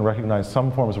general can recognize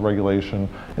some forms of regulation,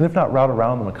 and if not route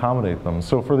around them, accommodate them.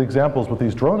 So for the examples with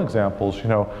these drone examples,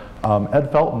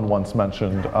 Ed Felton once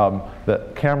mentioned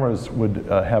that cameras would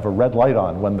have a red light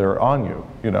on when they're on you,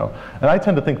 And I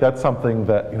tend to think that's something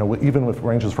that, even with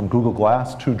ranges from Google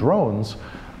Glass to drones,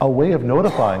 a way of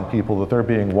notifying people that they're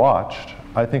being watched,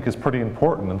 I think, is pretty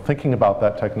important, and thinking about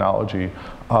that technology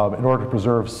in order to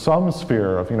preserve some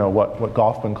sphere of what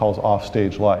Goffman calls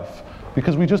offstage life,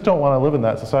 because we just don't want to live in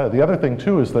that society. The other thing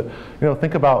too is that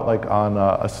think about like on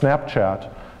a Snapchat,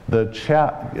 the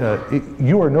chat,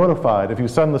 you are notified if you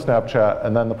send the Snapchat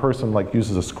and then the person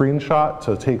uses a screenshot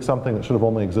to take something that should have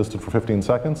only existed for 15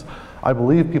 seconds. I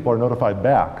believe people are notified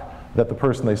back that the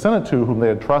person they sent it to, whom they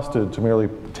had trusted to merely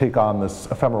take on this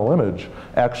ephemeral image,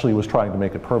 actually was trying to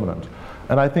make it permanent.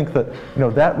 And I think that,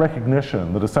 that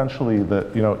recognition, that essentially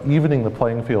that, evening the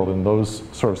playing field in those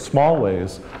sort of small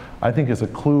ways, I think is a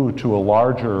clue to a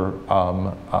larger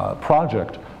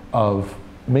project of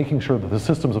making sure that the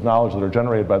systems of knowledge that are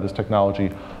generated by this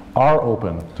technology are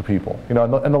open to people. And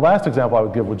the last example I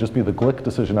would give would just be the Glick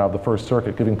decision out of the First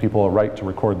Circuit giving people a right to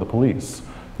record the police.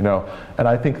 And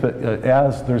I think that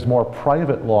as there's more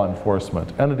private law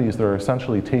enforcement, entities that are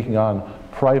essentially taking on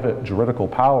private juridical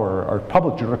power or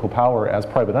public juridical power as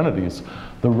private entities,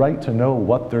 the right to know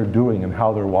what they're doing and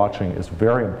how they're watching is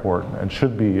very important and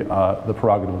should be the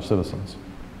prerogative of citizens.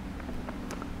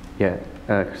 Yeah,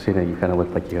 Christina, you kind of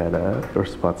looked like you had a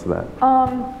response to that.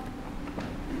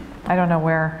 I don't know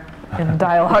where in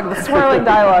dialogue, the swirling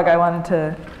dialogue, I wanted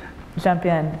to jump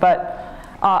in, but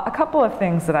a couple of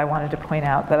things that I wanted to point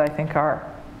out that I think are,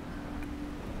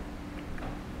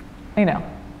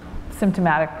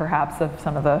 symptomatic perhaps of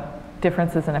some of the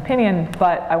differences in opinion,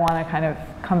 but I want to kind of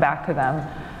come back to them.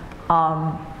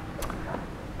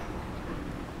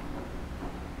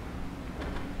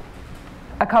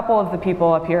 A couple of the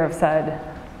people up here have said,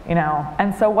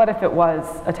 and so what if it was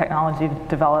a technology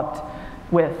developed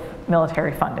with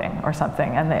military funding or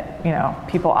something, and that,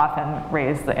 people often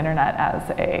raise the internet as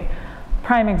a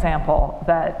prime example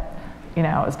that,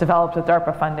 is developed with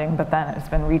DARPA funding, but then it's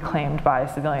been reclaimed by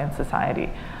civilian society.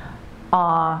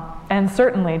 And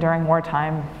certainly during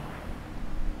wartime,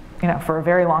 for a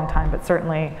very long time, but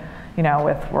certainly,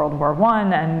 with World War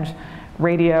I and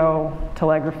radio,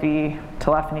 telegraphy,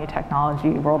 telephony technology,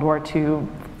 World War II,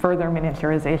 further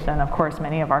miniaturization. Of course,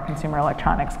 many of our consumer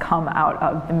electronics come out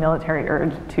of the military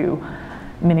urge to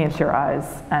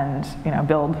miniaturize and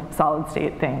build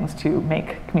solid-state things to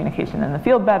make communication in the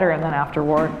field better, and then after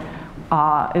war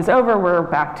is over, we're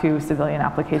back to civilian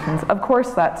applications. Of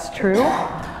course, that's true.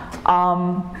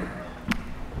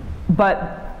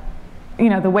 But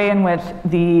the way in which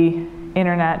the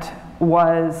internet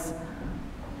was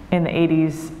in the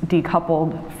 80s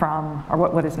decoupled from, or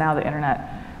what is now the internet,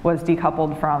 was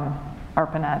decoupled from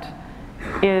ARPANET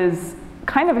is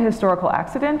kind of a historical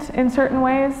accident in certain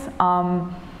ways.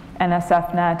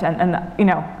 NSFNet, and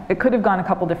it could have gone a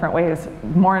couple different ways.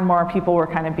 More and more people were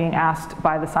kind of being asked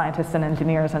by the scientists and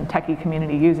engineers and techie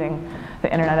community using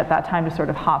the internet at that time to sort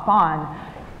of hop on.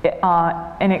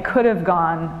 And it could have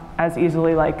gone as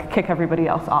easily like kick everybody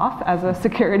else off as a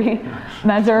security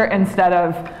measure instead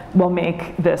of we'll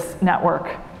make this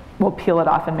network, we'll peel it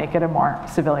off and make it a more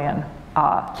civilian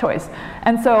choice.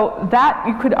 And so that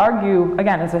you could argue,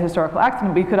 again, as a historical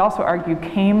accident, but you could also argue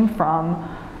came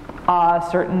from a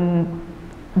certain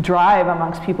drive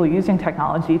amongst people using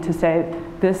technology to say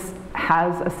this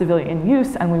has a civilian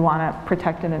use and we want to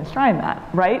protect and enshrine that,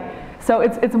 right? So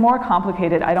it's more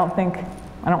complicated. I don't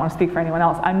want to speak for anyone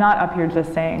else. I'm not up here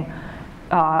just saying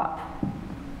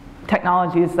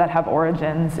technologies that have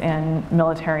origins in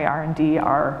military R&D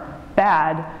are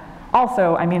bad.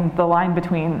 Also, I mean, the line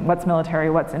between what's military,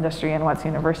 what's industry, and what's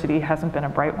university hasn't been a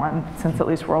bright one since at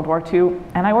least World War II,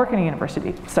 and I work in a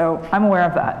university, so I'm aware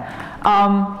of that.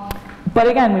 But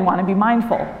again, we want to be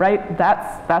mindful, right?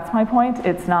 That's my point.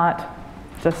 It's not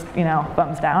just,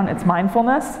 thumbs down, it's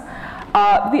mindfulness.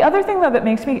 The other thing, though, that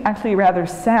makes me actually rather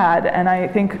sad, and I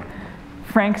think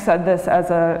Frank said this as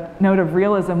a note of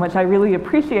realism, which I really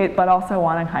appreciate, but also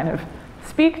want to kind of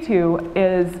speak to,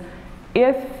 is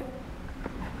if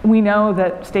we know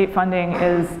that state funding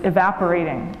is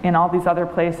evaporating in all these other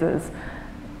places,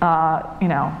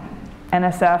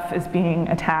 NSF is being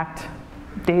attacked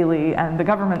daily and the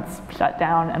government's shut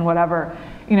down and whatever,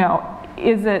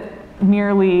 is it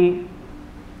merely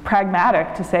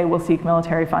pragmatic to say we'll seek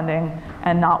military funding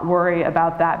and not worry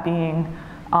about that being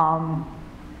a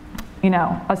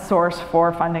source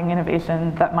for funding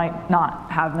innovation that might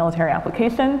not have military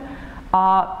application?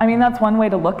 I mean, that's one way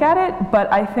to look at it, but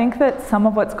I think that some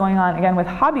of what's going on, again, with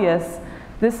hobbyists,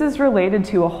 this is related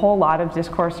to a whole lot of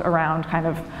discourse around kind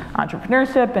of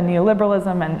entrepreneurship and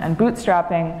neoliberalism and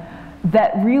bootstrapping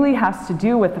that really has to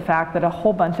do with the fact that a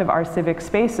whole bunch of our civic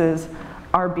spaces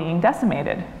are being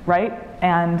decimated, right?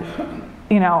 And,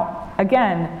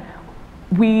 again,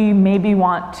 we maybe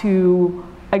want to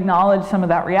acknowledge some of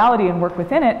that reality and work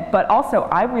within it, but also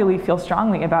I really feel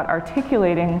strongly about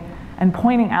articulating and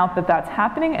pointing out that that's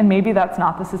happening, and maybe that's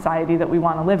not the society that we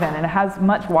want to live in, and it has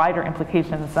much wider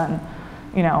implications than,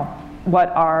 what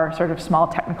our sort of small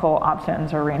technical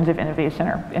options or range of innovation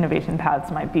or innovation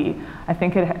paths might be. I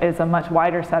think it is a much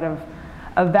wider set of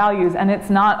values, and it's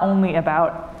not only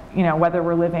about, whether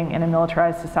we're living in a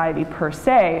militarized society per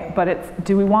se, but it's,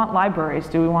 do we want libraries?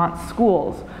 Do we want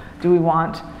schools? Do we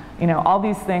want, You know, all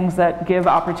these things that give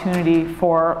opportunity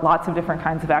for lots of different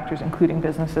kinds of actors, including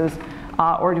businesses,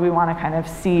 or do we want to kind of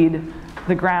seed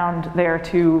the ground there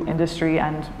to industry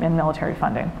and military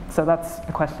funding? So that's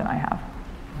a question I have.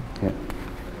 Yeah.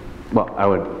 Well, I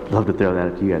would love to throw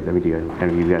that at you guys. I mean, do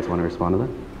any of you guys want to respond to that?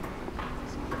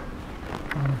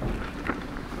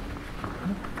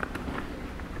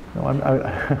 No,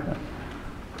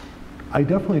 I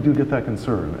definitely do get that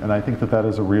concern, and I think that that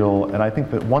is a real, and I think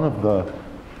that one of the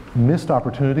missed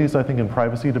opportunities, I think, in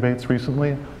privacy debates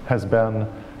recently has been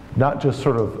not just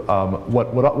sort of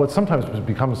what sometimes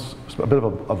becomes a bit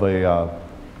of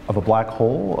a black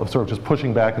hole of sort of just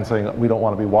pushing back and saying we don't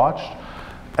want to be watched.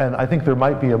 And I think there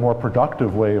might be a more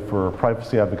productive way for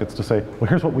privacy advocates to say, well,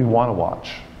 here's what we want to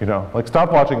watch. You know, like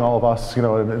stop watching all of us. You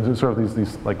know, in sort of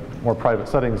these like more private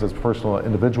settings as personal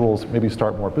individuals. Maybe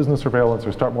start more business surveillance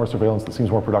or start more surveillance that seems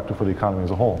more productive for the economy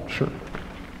as a whole. Sure.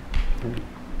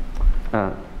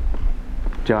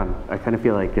 John, I kind of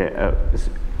feel like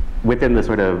within the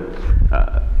sort of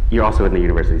you're also in the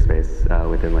university space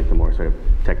within like the more sort of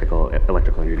technical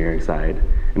electrical engineering side.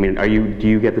 I mean, do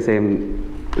you get the same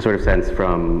sort of sense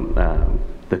from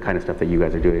the kind of stuff that you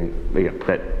guys are doing, you know,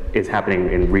 that is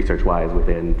happening in research-wise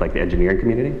within like the engineering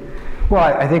community? Well,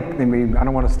 I mean, I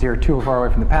don't want to steer too far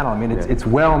away from the panel. I mean, it's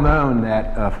well known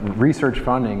that research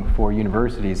funding for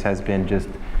universities has been just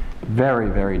very,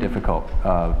 very difficult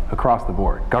across the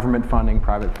board. Government funding,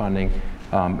 private funding,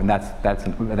 and that's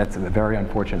a very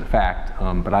unfortunate fact.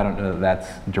 But I don't know that that's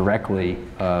directly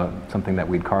something that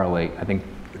we'd correlate. I think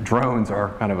drones are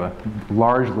kind of a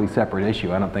largely separate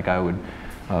issue. I don't think I would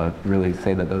really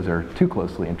say that those are too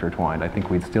closely intertwined. I think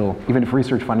we'd still, even if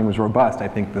research funding was robust, I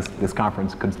think this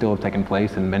conference could still have taken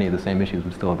place and many of the same issues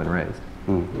would still have been raised.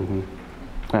 Mm-hmm.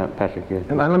 Patrick, yeah.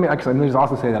 And let me just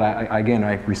also say that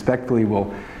I respectfully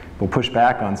will push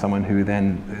back on someone who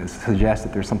then suggests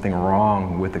that there's something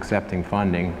wrong with accepting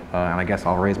funding, and I guess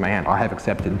I'll raise my hand. I have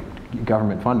accepted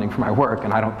government funding for my work,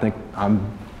 and I don't think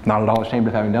I'm not at all ashamed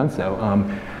of having done so.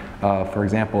 For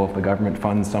example, if the government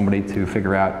funds somebody to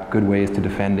figure out good ways to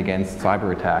defend against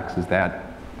cyber attacks, is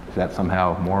that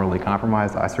somehow morally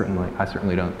compromised? I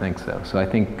certainly don't think so. So I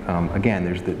think again,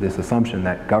 there's this assumption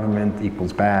that government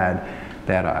equals bad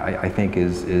that I think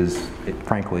is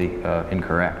frankly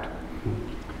incorrect.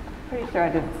 Pretty sure I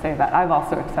didn't say that. I've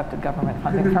also accepted government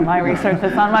funding for my research.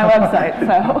 It's on my website.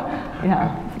 So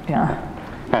yeah.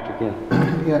 Patrick,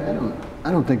 yeah. Yeah,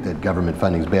 I don't think that government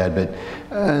funding is bad, but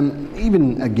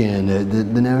even again,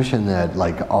 the notion that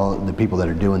like all the people that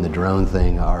are doing the drone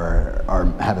thing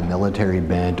have a military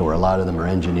bent, or a lot of them are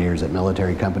engineers at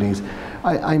military companies.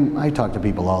 I talk to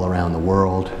people all around the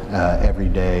world every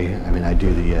day. I mean, I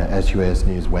do the SUS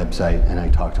News website, and I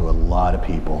talk to a lot of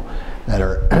people that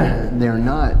are they're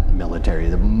not military.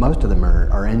 Most of them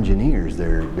are engineers.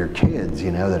 They're kids,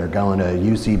 you know, that are going to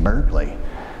UC Berkeley.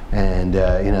 And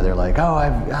you know, they're like, oh,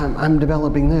 I'm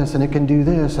developing this, and it can do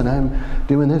this, and I'm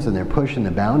doing this, and they're pushing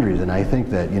the boundaries. And I think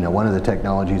that, you know, one of the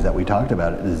technologies that we talked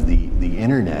about is the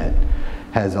internet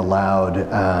has allowed,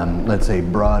 let's say,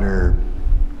 broader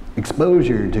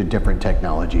exposure to different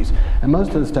technologies. And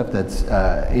most of the stuff that's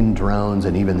in drones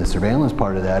and even the surveillance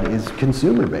part of that is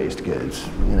consumer-based goods.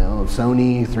 You know,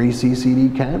 Sony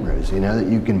 3CCD cameras, you know, that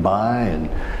you can buy and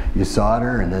you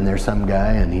solder, and then there's some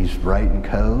guy and he's writing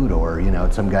code, or, you know,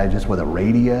 it's some guy just with a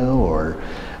radio, or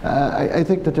I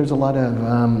think that there's a lot of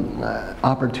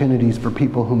opportunities for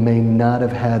people who may not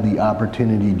have had the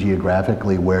opportunity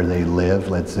geographically where they live,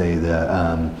 let's say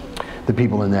the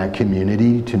people in that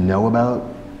community, to know about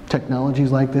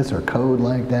technologies like this or code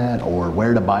like that, or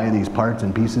where to buy these parts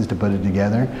and pieces to put it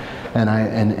together,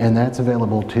 and that's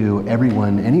available to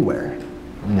everyone anywhere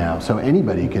now. So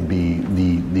anybody could be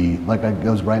the like, it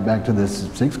goes right back to this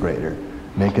sixth grader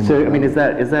making. So I mean, is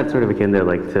that sort of akin to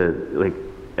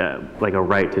like a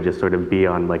right to just sort of be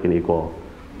on like an equal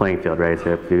playing field, right?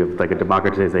 So if you have like a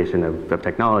democratization of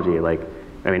technology, like,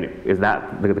 I mean, is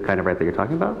that the kind of right that you're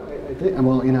talking about?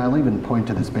 Well, you know, I'll even point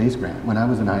to the space grant. When I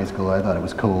was in high school, I thought it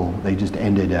was cool. They just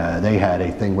ended, they had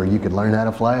a thing where you could learn how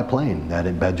to fly a plane.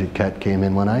 That budget cut came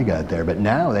in when I got there. But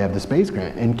now they have the space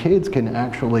grant, and kids can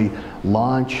actually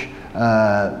launch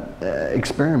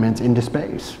experiments into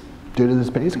space due to the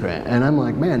space grant. And I'm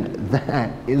like, man,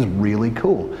 that is really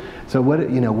cool. So what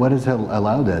has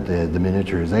allowed that? The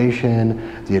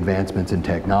miniaturization, the advancements in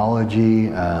technology,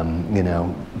 you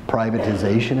know,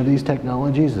 privatization of these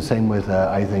technologies. The same with,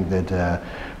 I think that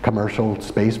commercial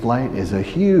space flight is a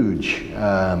huge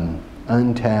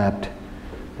untapped,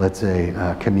 let's say,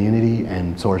 community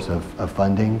and source of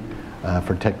funding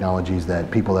for technologies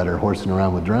that people that are horsing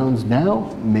around with drones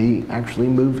now may actually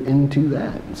move into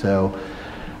that. So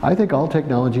I think all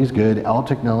technology is good. All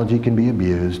technology can be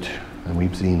abused, and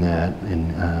we've seen that.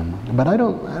 And but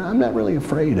I'm not really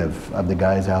afraid of the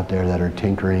guys out there that are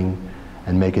tinkering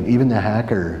and making, even the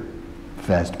hacker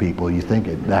fest people. You think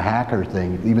the hacker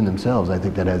thing, even themselves, I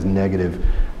think that has negative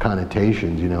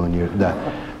connotations. You know, and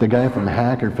the guy from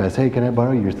Hacker Fest, hey, can I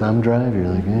borrow your thumb drive? You're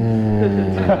like,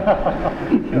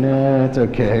 nah, it's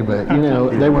okay. But you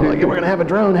know, they were like, we're going to have a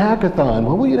drone hackathon.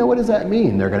 Well, you know, what does that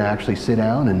mean? They're going to actually sit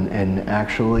down and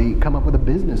actually come up with a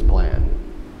business plan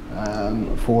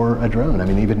for a drone. I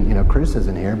mean, even, you know, Chris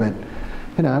isn't here, but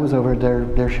you know, I was over at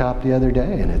their shop the other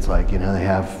day, and it's like, you know, they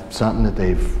have something that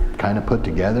they've kind of put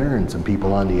together, and some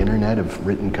people on the internet have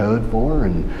written code for,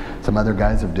 and some other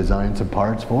guys have designed some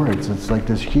parts for. It's like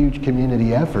this huge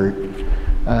community effort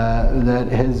that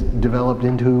has developed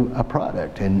into a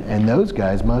product, and those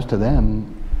guys, most of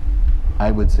them,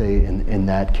 I would say in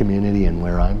that community and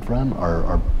where I'm from,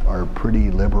 are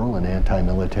pretty liberal and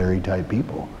anti-military type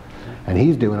people, and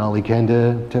he's doing all he can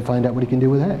to find out what he can do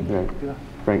with that. Right. Yeah.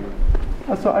 Right.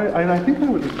 So I think I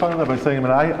would respond to that by saying,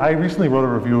 I recently wrote a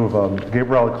review of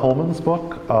Gabriella Coleman's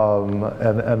book,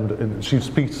 and she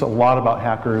speaks a lot about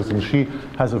hackers, and she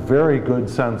has a very good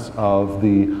sense of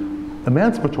the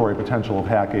emancipatory potential of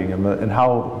hacking and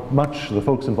how much the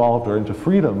folks involved are into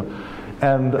freedom.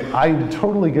 And I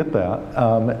totally get that,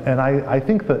 and I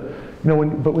think that, you know,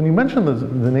 when you mention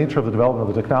the nature of the development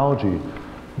of the technology,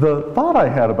 the thought I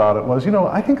had about it was, you know,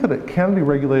 I think that it can be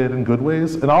regulated in good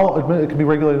ways, and I'll admit it can be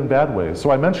regulated in bad ways. So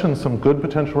I mentioned some good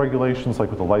potential regulations, like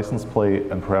with the license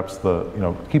plate and perhaps the, you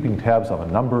know, keeping tabs on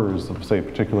the numbers of, say,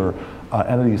 particular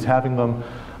entities having them.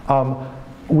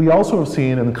 We also have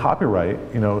seen in copyright,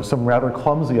 you know, some rather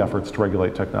clumsy efforts to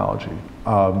regulate technology,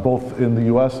 both in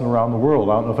the US and around the world.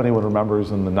 I don't know if anyone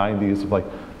remembers in the 90s of like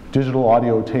digital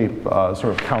audio tape sort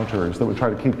of counters that would try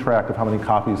to keep track of how many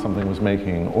copies something was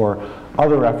making, or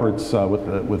other efforts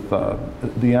with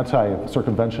the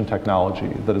anti-circumvention technology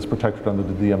that is protected under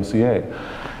the DMCA.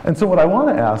 And so what I want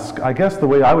to ask, I guess the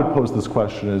way I would pose this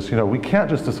question is, you know, we can't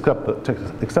just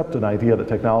accept an idea that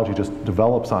technology just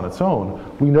develops on its own.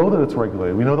 We know that it's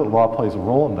regulated. We know that law plays a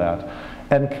role in that.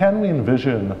 And can we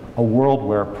envision a world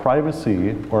where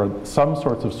privacy, or some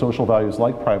sorts of social values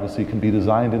like privacy, can be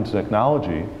designed into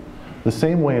technology the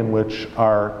same way in which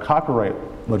our copyright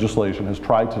legislation has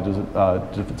tried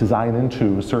to design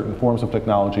into certain forms of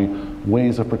technology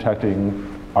ways of protecting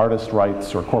artist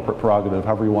rights or corporate prerogative,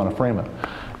 however you want to frame it.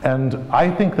 And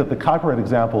I think that the copyright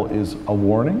example is a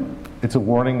warning. It's a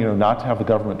warning, you know, not to have the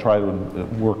government try to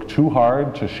work too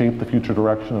hard to shape the future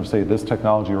direction of, say, this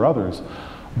technology or others.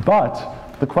 But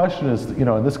the question is, you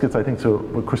know, and this gets, I think, to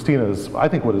what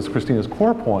what is Christina's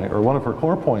core point, or one of her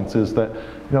core points, is that,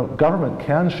 you know, government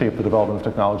can shape the development of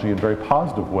technology in very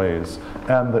positive ways,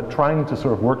 and that trying to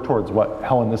sort of work towards what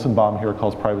Helen Nissenbaum here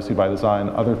calls privacy by design,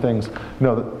 other things, you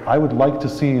know, I would like to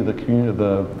see the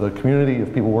community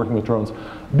of people working with drones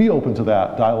be open to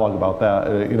that, dialogue about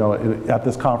that, you know, at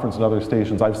this conference and other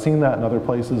stations. I've seen that in other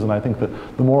places, and I think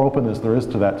that the more openness there is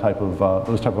to that type of,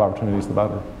 those type of opportunities, the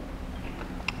better.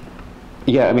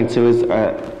 Yeah, I mean, so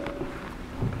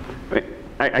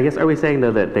I guess, are we saying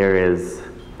though that there is,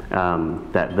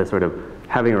 that the sort of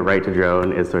having a right to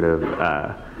drone is sort of,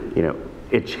 you know,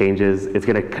 it changes, it's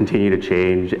going to continue to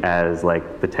change as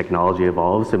like the technology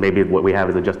evolves, so maybe what we have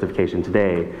as a justification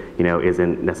today, you know,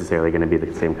 isn't necessarily going to be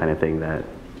the same kind of thing that...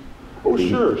 Oh,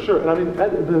 sure. And I mean,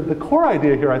 the core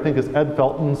idea here, I think, is Ed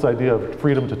Felton's idea of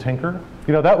freedom to tinker.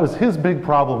 You know, that was his big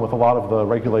problem with a lot of the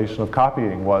regulation of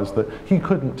copying, was that he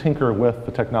couldn't tinker with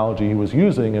the technology he was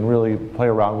using and really play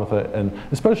around with it, and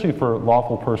especially for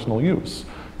lawful personal use.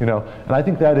 You know, and I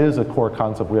think that is a core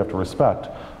concept we have to respect.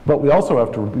 But we also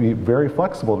have to be very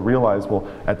flexible to realize, well,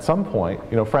 at some point,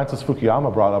 you know, Francis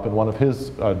Fukuyama brought up in one of his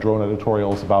drone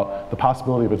editorials about the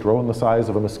possibility of a drone the size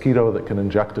of a mosquito that can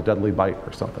inject a deadly bite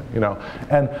or something, you know.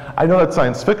 And I know that's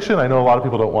science fiction. I know a lot of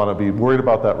people don't want to be worried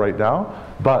about that right now,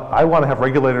 but I want to have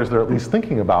regulators that are at least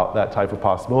thinking about that type of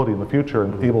possibility in the future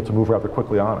and able to move rather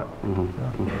quickly on it.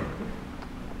 Mm-hmm. Yeah.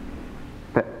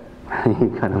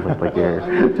 You kind of look like you're... I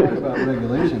mean, we talk about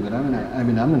regulation, but I'm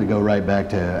gonna go right back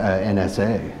to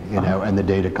NSA, you know, and the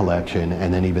data collection,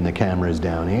 and then even the cameras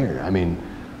down here. I mean,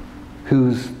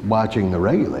 who's watching the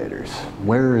regulators?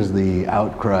 Where is the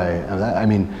outcry of that? I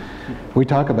mean, we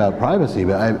talk about privacy,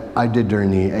 but I did during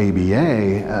the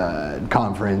ABA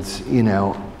conference, you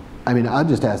know, I mean, I'll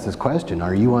just ask this question.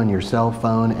 Are you on your cell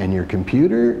phone and your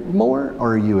computer more,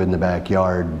 or are you in the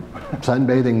backyard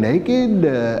sunbathing naked?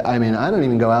 I mean, I don't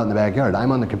even go out in the backyard.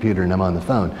 I'm on the computer and I'm on the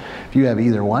phone. If you have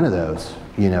either one of those,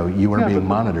 you know, you are being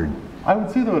monitored. I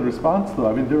would say though in response though,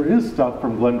 I mean there is stuff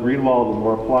from Glenn Greenwald and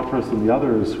Laura Poitras and the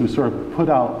others who sort of put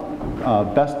out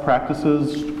best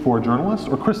practices for journalists,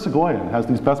 or Chris Segoyan has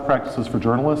these best practices for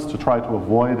journalists to try to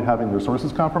avoid having their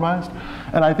sources compromised.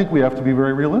 And I think we have to be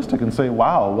very realistic and say,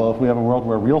 wow, well if we have a world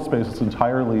where real space is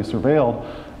entirely surveilled,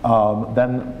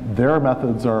 then their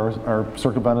methods are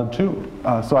circumvented too.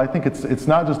 So I think it's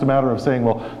not just a matter of saying,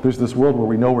 well, there's this world where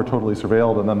we know we're totally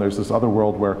surveilled, and then there's this other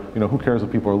world where, you know, who cares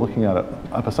if people are looking at it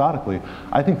episodically.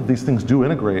 I think that these things do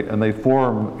integrate, and they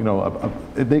form, you know,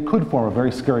 they could form a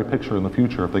very scary picture in the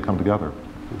future if they come together.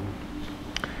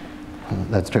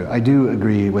 That's true. I do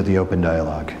agree with the open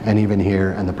dialogue, and even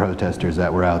here and the protesters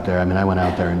that were out there. I mean, I went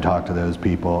out there and talked to those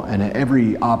people, and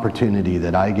every opportunity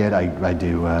that I get, I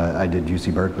did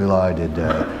UC Berkeley Law, I did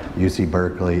UC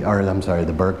Berkeley, or I'm sorry,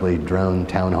 the Berkeley Drone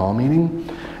Town Hall meeting,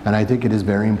 and I think it is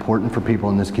very important for people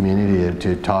in this community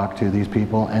to talk to these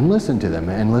people and listen to them,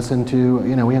 and listen to,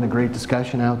 you know, we had a great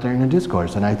discussion out there in a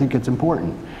discourse, and I think it's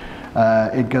important.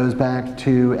 It goes back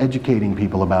to educating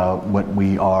people about what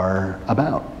we are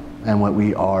about and what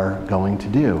we are going to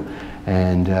do,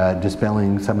 and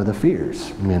dispelling some of the fears,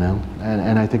 you know,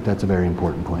 and I think that's a very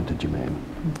important point that you made.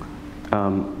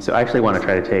 So I actually want to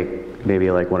try to take maybe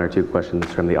like 1 or 2 questions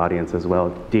from the audience as well.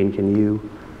 Dean, can you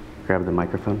grab the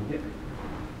microphone?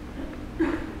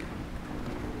 Yeah.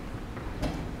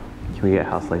 Can we get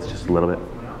house lights just a little bit?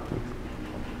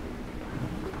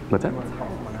 What's that?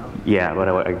 Yeah,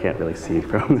 but I can't really see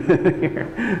from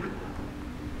here.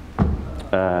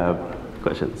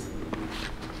 Questions?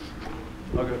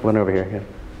 Okay. One over here, yeah.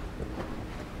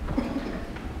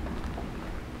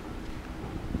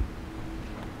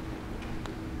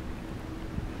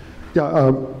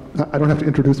 Yeah, I don't have to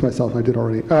introduce myself, I did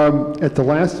already. At the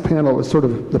last panel, it was sort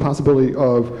of the possibility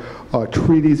of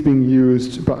treaties being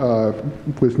used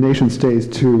with nation states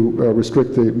to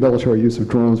restrict the military use of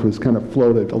drones was kind of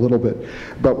floated a little bit.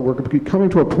 But we're coming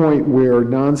to a point where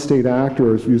non-state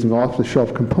actors using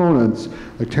off-the-shelf components,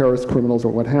 like terrorist criminals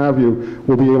or what have you,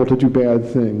 will be able to do bad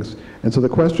things. And so the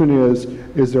question is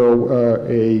there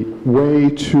a way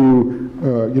to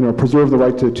you know, preserve the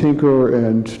right to tinker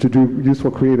and to do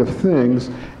useful creative things,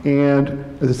 and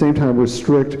at the same time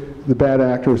restrict the bad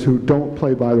actors who don't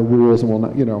play by the rules and will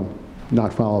not, you know,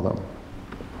 not follow them?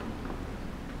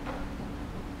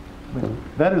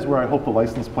 That is where I hope the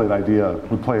license plate idea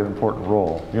would play an important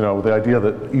role. You know, the idea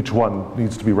that each one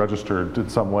needs to be registered in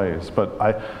some ways. But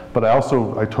I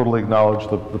totally acknowledge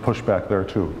the pushback there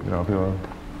too. You know,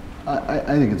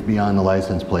 I think it's beyond the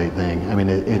license plate thing. I mean,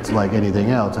 it's like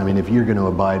anything else. I mean, if you're going to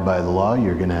abide by the law,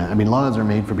 you're going to, I mean, laws are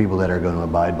made for people that are going to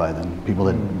abide by them. People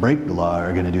that break the law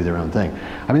are going to do their own thing.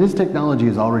 I mean, this technology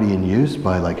is already in use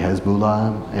by like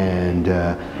Hezbollah, and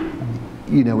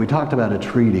you know, we talked about a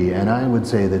treaty, and I would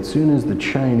say that soon as the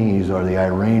Chinese or the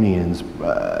Iranians,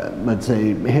 let's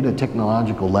say, hit a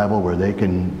technological level where they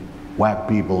can whack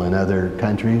people in other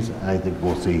countries, I think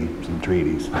we'll see some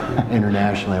treaties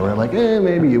internationally where like,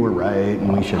 maybe you were right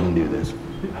and we shouldn't do this.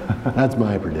 That's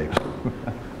my prediction.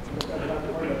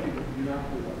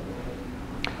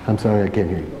 I'm sorry, I can't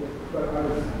hear you.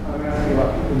 I'm asking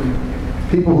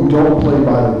about people who don't play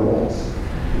by the rules.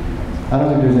 I don't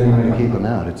think there's any way to keep them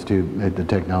out. It's too, the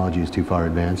technology is too far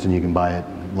advanced, and you can buy it.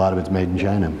 A lot of it's made in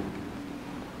China.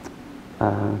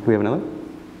 Do we have another?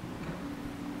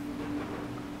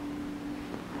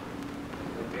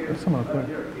 there's someone up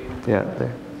there. Yeah,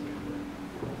 there.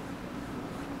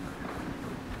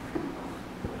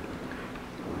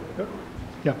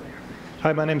 Yeah.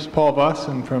 Hi, my name is Paul Voss.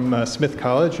 I'm from Smith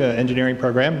College, engineering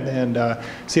program, and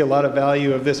see a lot of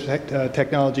value of this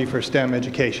technology for STEM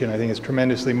education. I think it's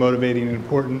tremendously motivating and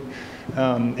important.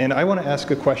 And I want to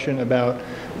ask a question about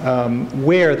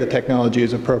where the technology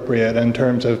is appropriate in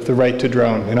terms of the right to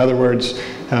drone. In other words,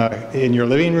 in your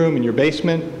living room, in your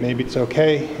basement, maybe it's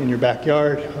okay, in your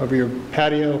backyard, over your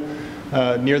patio,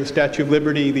 near the Statue of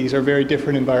Liberty. These are very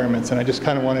different environments, and I just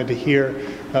kind of wanted to hear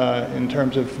in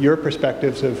terms of your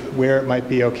perspectives of where it might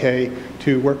be okay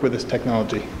to work with this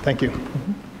technology. Thank you.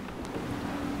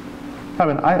 I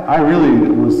mean, I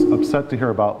really was upset to hear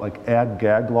about like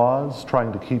ag-gag laws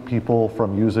trying to keep people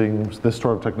from using this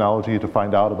sort of technology to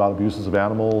find out about abuses of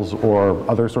animals or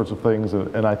other sorts of things.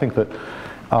 And I think that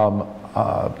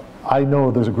I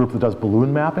know there's a group that does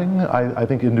balloon mapping, I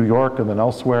think in New York and then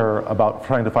elsewhere, about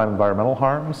trying to find environmental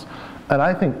harms. And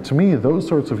I think, to me, those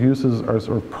sorts of uses are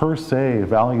sort of per se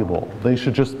valuable. They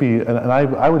should just be, and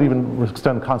I would even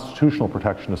extend constitutional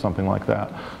protection to something like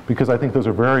that, because I think those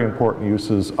are very important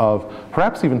uses of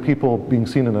perhaps even people being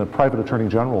seen in a private attorney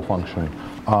general function.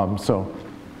 Oh,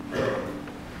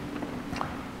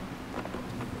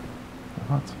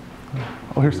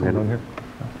 here's someone on here.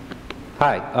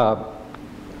 Hi,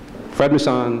 Fred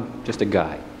Masson, just a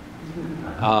guy.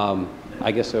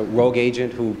 I guess a rogue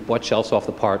agent who bought shelves off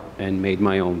the part and made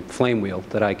my own flame wheel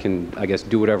that I can, I guess,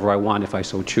 do whatever I want if I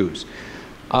so choose.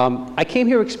 I came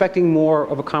here expecting more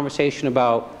of a conversation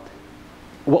about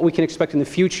what we can expect in the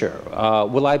future.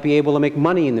 Will I be able to make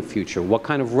money in the future? What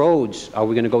kind of roads are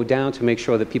we going to go down to make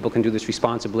sure that people can do this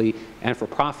responsibly and for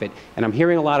profit? And I'm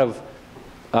hearing a lot of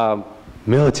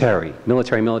military.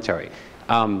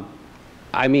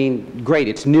 I mean, great,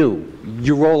 it's new.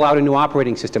 You roll out a new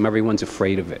operating system, everyone's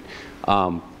afraid of it.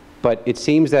 But it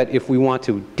seems that if we want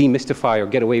to demystify or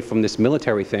get away from this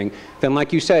military thing, then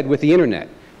like you said, with the internet,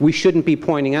 we shouldn't be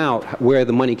pointing out where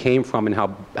the money came from and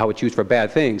how it's used for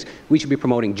bad things. We should be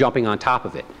promoting jumping on top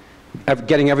of it,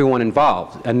 getting everyone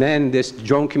involved. And then this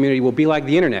drone community will be like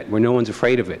the internet, where no one's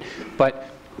afraid of it. But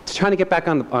trying to get back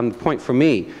on the point for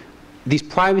me, these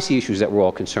privacy issues that we're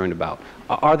all concerned about,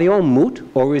 are they all moot,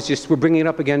 or is just we're bringing it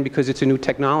up again because it's a new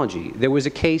technology? There was a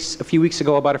case a few weeks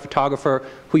ago about a photographer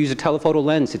who used a telephoto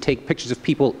lens to take pictures of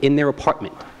people in their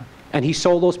apartment, and he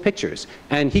sold those pictures,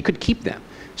 and he could keep them.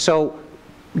 So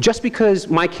just because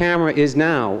my camera is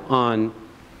now on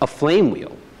a flame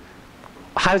wheel,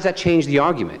 how does that change the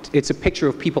argument? It's a picture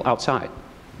of people outside.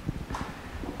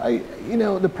 You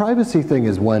know, the privacy thing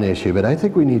is one issue, but I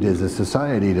think we need as a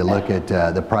society to look at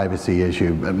the privacy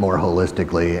issue more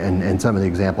holistically, and some of the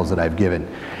examples that I've given.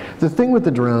 The thing with the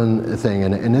drone thing,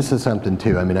 and this is something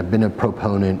too, I mean, I've been a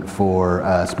proponent for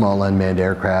small unmanned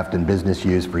aircraft and business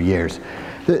use for years.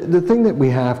 The thing that we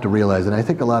have to realize, and I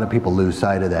think a lot of people lose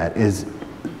sight of that, is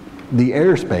the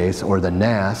airspace, or the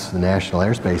NAS, the National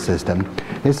Airspace System,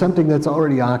 is something that's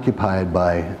already occupied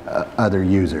by other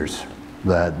users.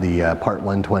 The Part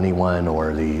 121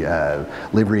 or the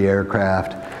livery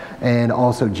aircraft, and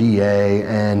also GA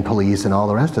and police and all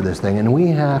the rest of this thing. And we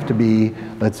have to be,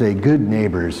 let's say, good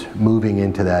neighbors moving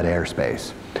into that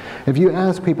airspace. If you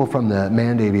ask people from the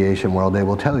manned aviation world, they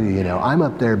will tell you, you know, I'm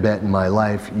up there betting my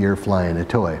life, you're flying a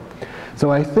toy.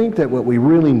 So I think that what we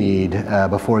really need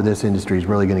before this industry is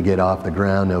really going to get off the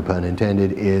ground, no pun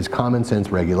intended, is common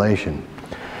sense regulation.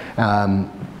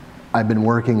 I've been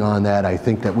working on that. I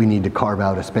think that we need to carve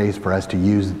out a space for us to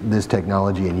use this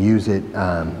technology and use it,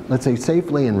 let's say,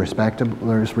 safely and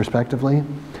respectively.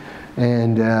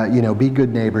 And, you know, be good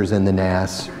neighbors in the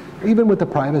NAS, even with the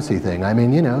privacy thing. I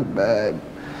mean, you know,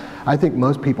 I think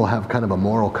most people have kind of a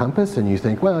moral compass, and you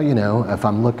think, well, you know, if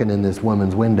I'm looking in this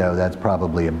woman's window, that's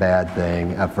probably a bad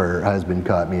thing. If her husband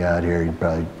caught me out here, he'd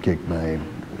probably kick my,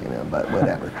 you know, but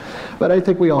whatever. But I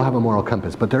think we all have a moral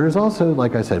compass. But there is also,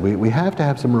 like I said, we have to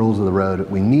have some rules of the road.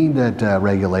 We need that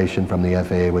regulation from the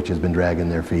FAA, which has been dragging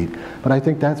their feet. But I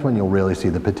think that's when you'll really see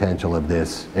the potential of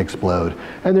this explode.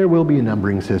 And there will be a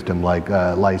numbering system like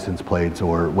license plates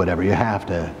or whatever. You have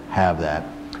to have that.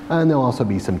 And there'll also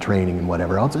be some training and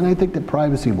whatever else. And I think that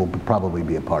privacy will probably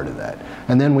be a part of that.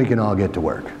 And then we can all get to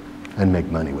work and make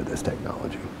money with this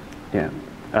technology. Yeah.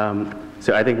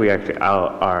 So I think we actually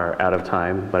are out of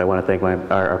time, but I want to thank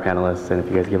our panelists, and if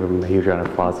you guys give them a huge round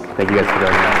of applause. Thank you guys for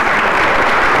joining us.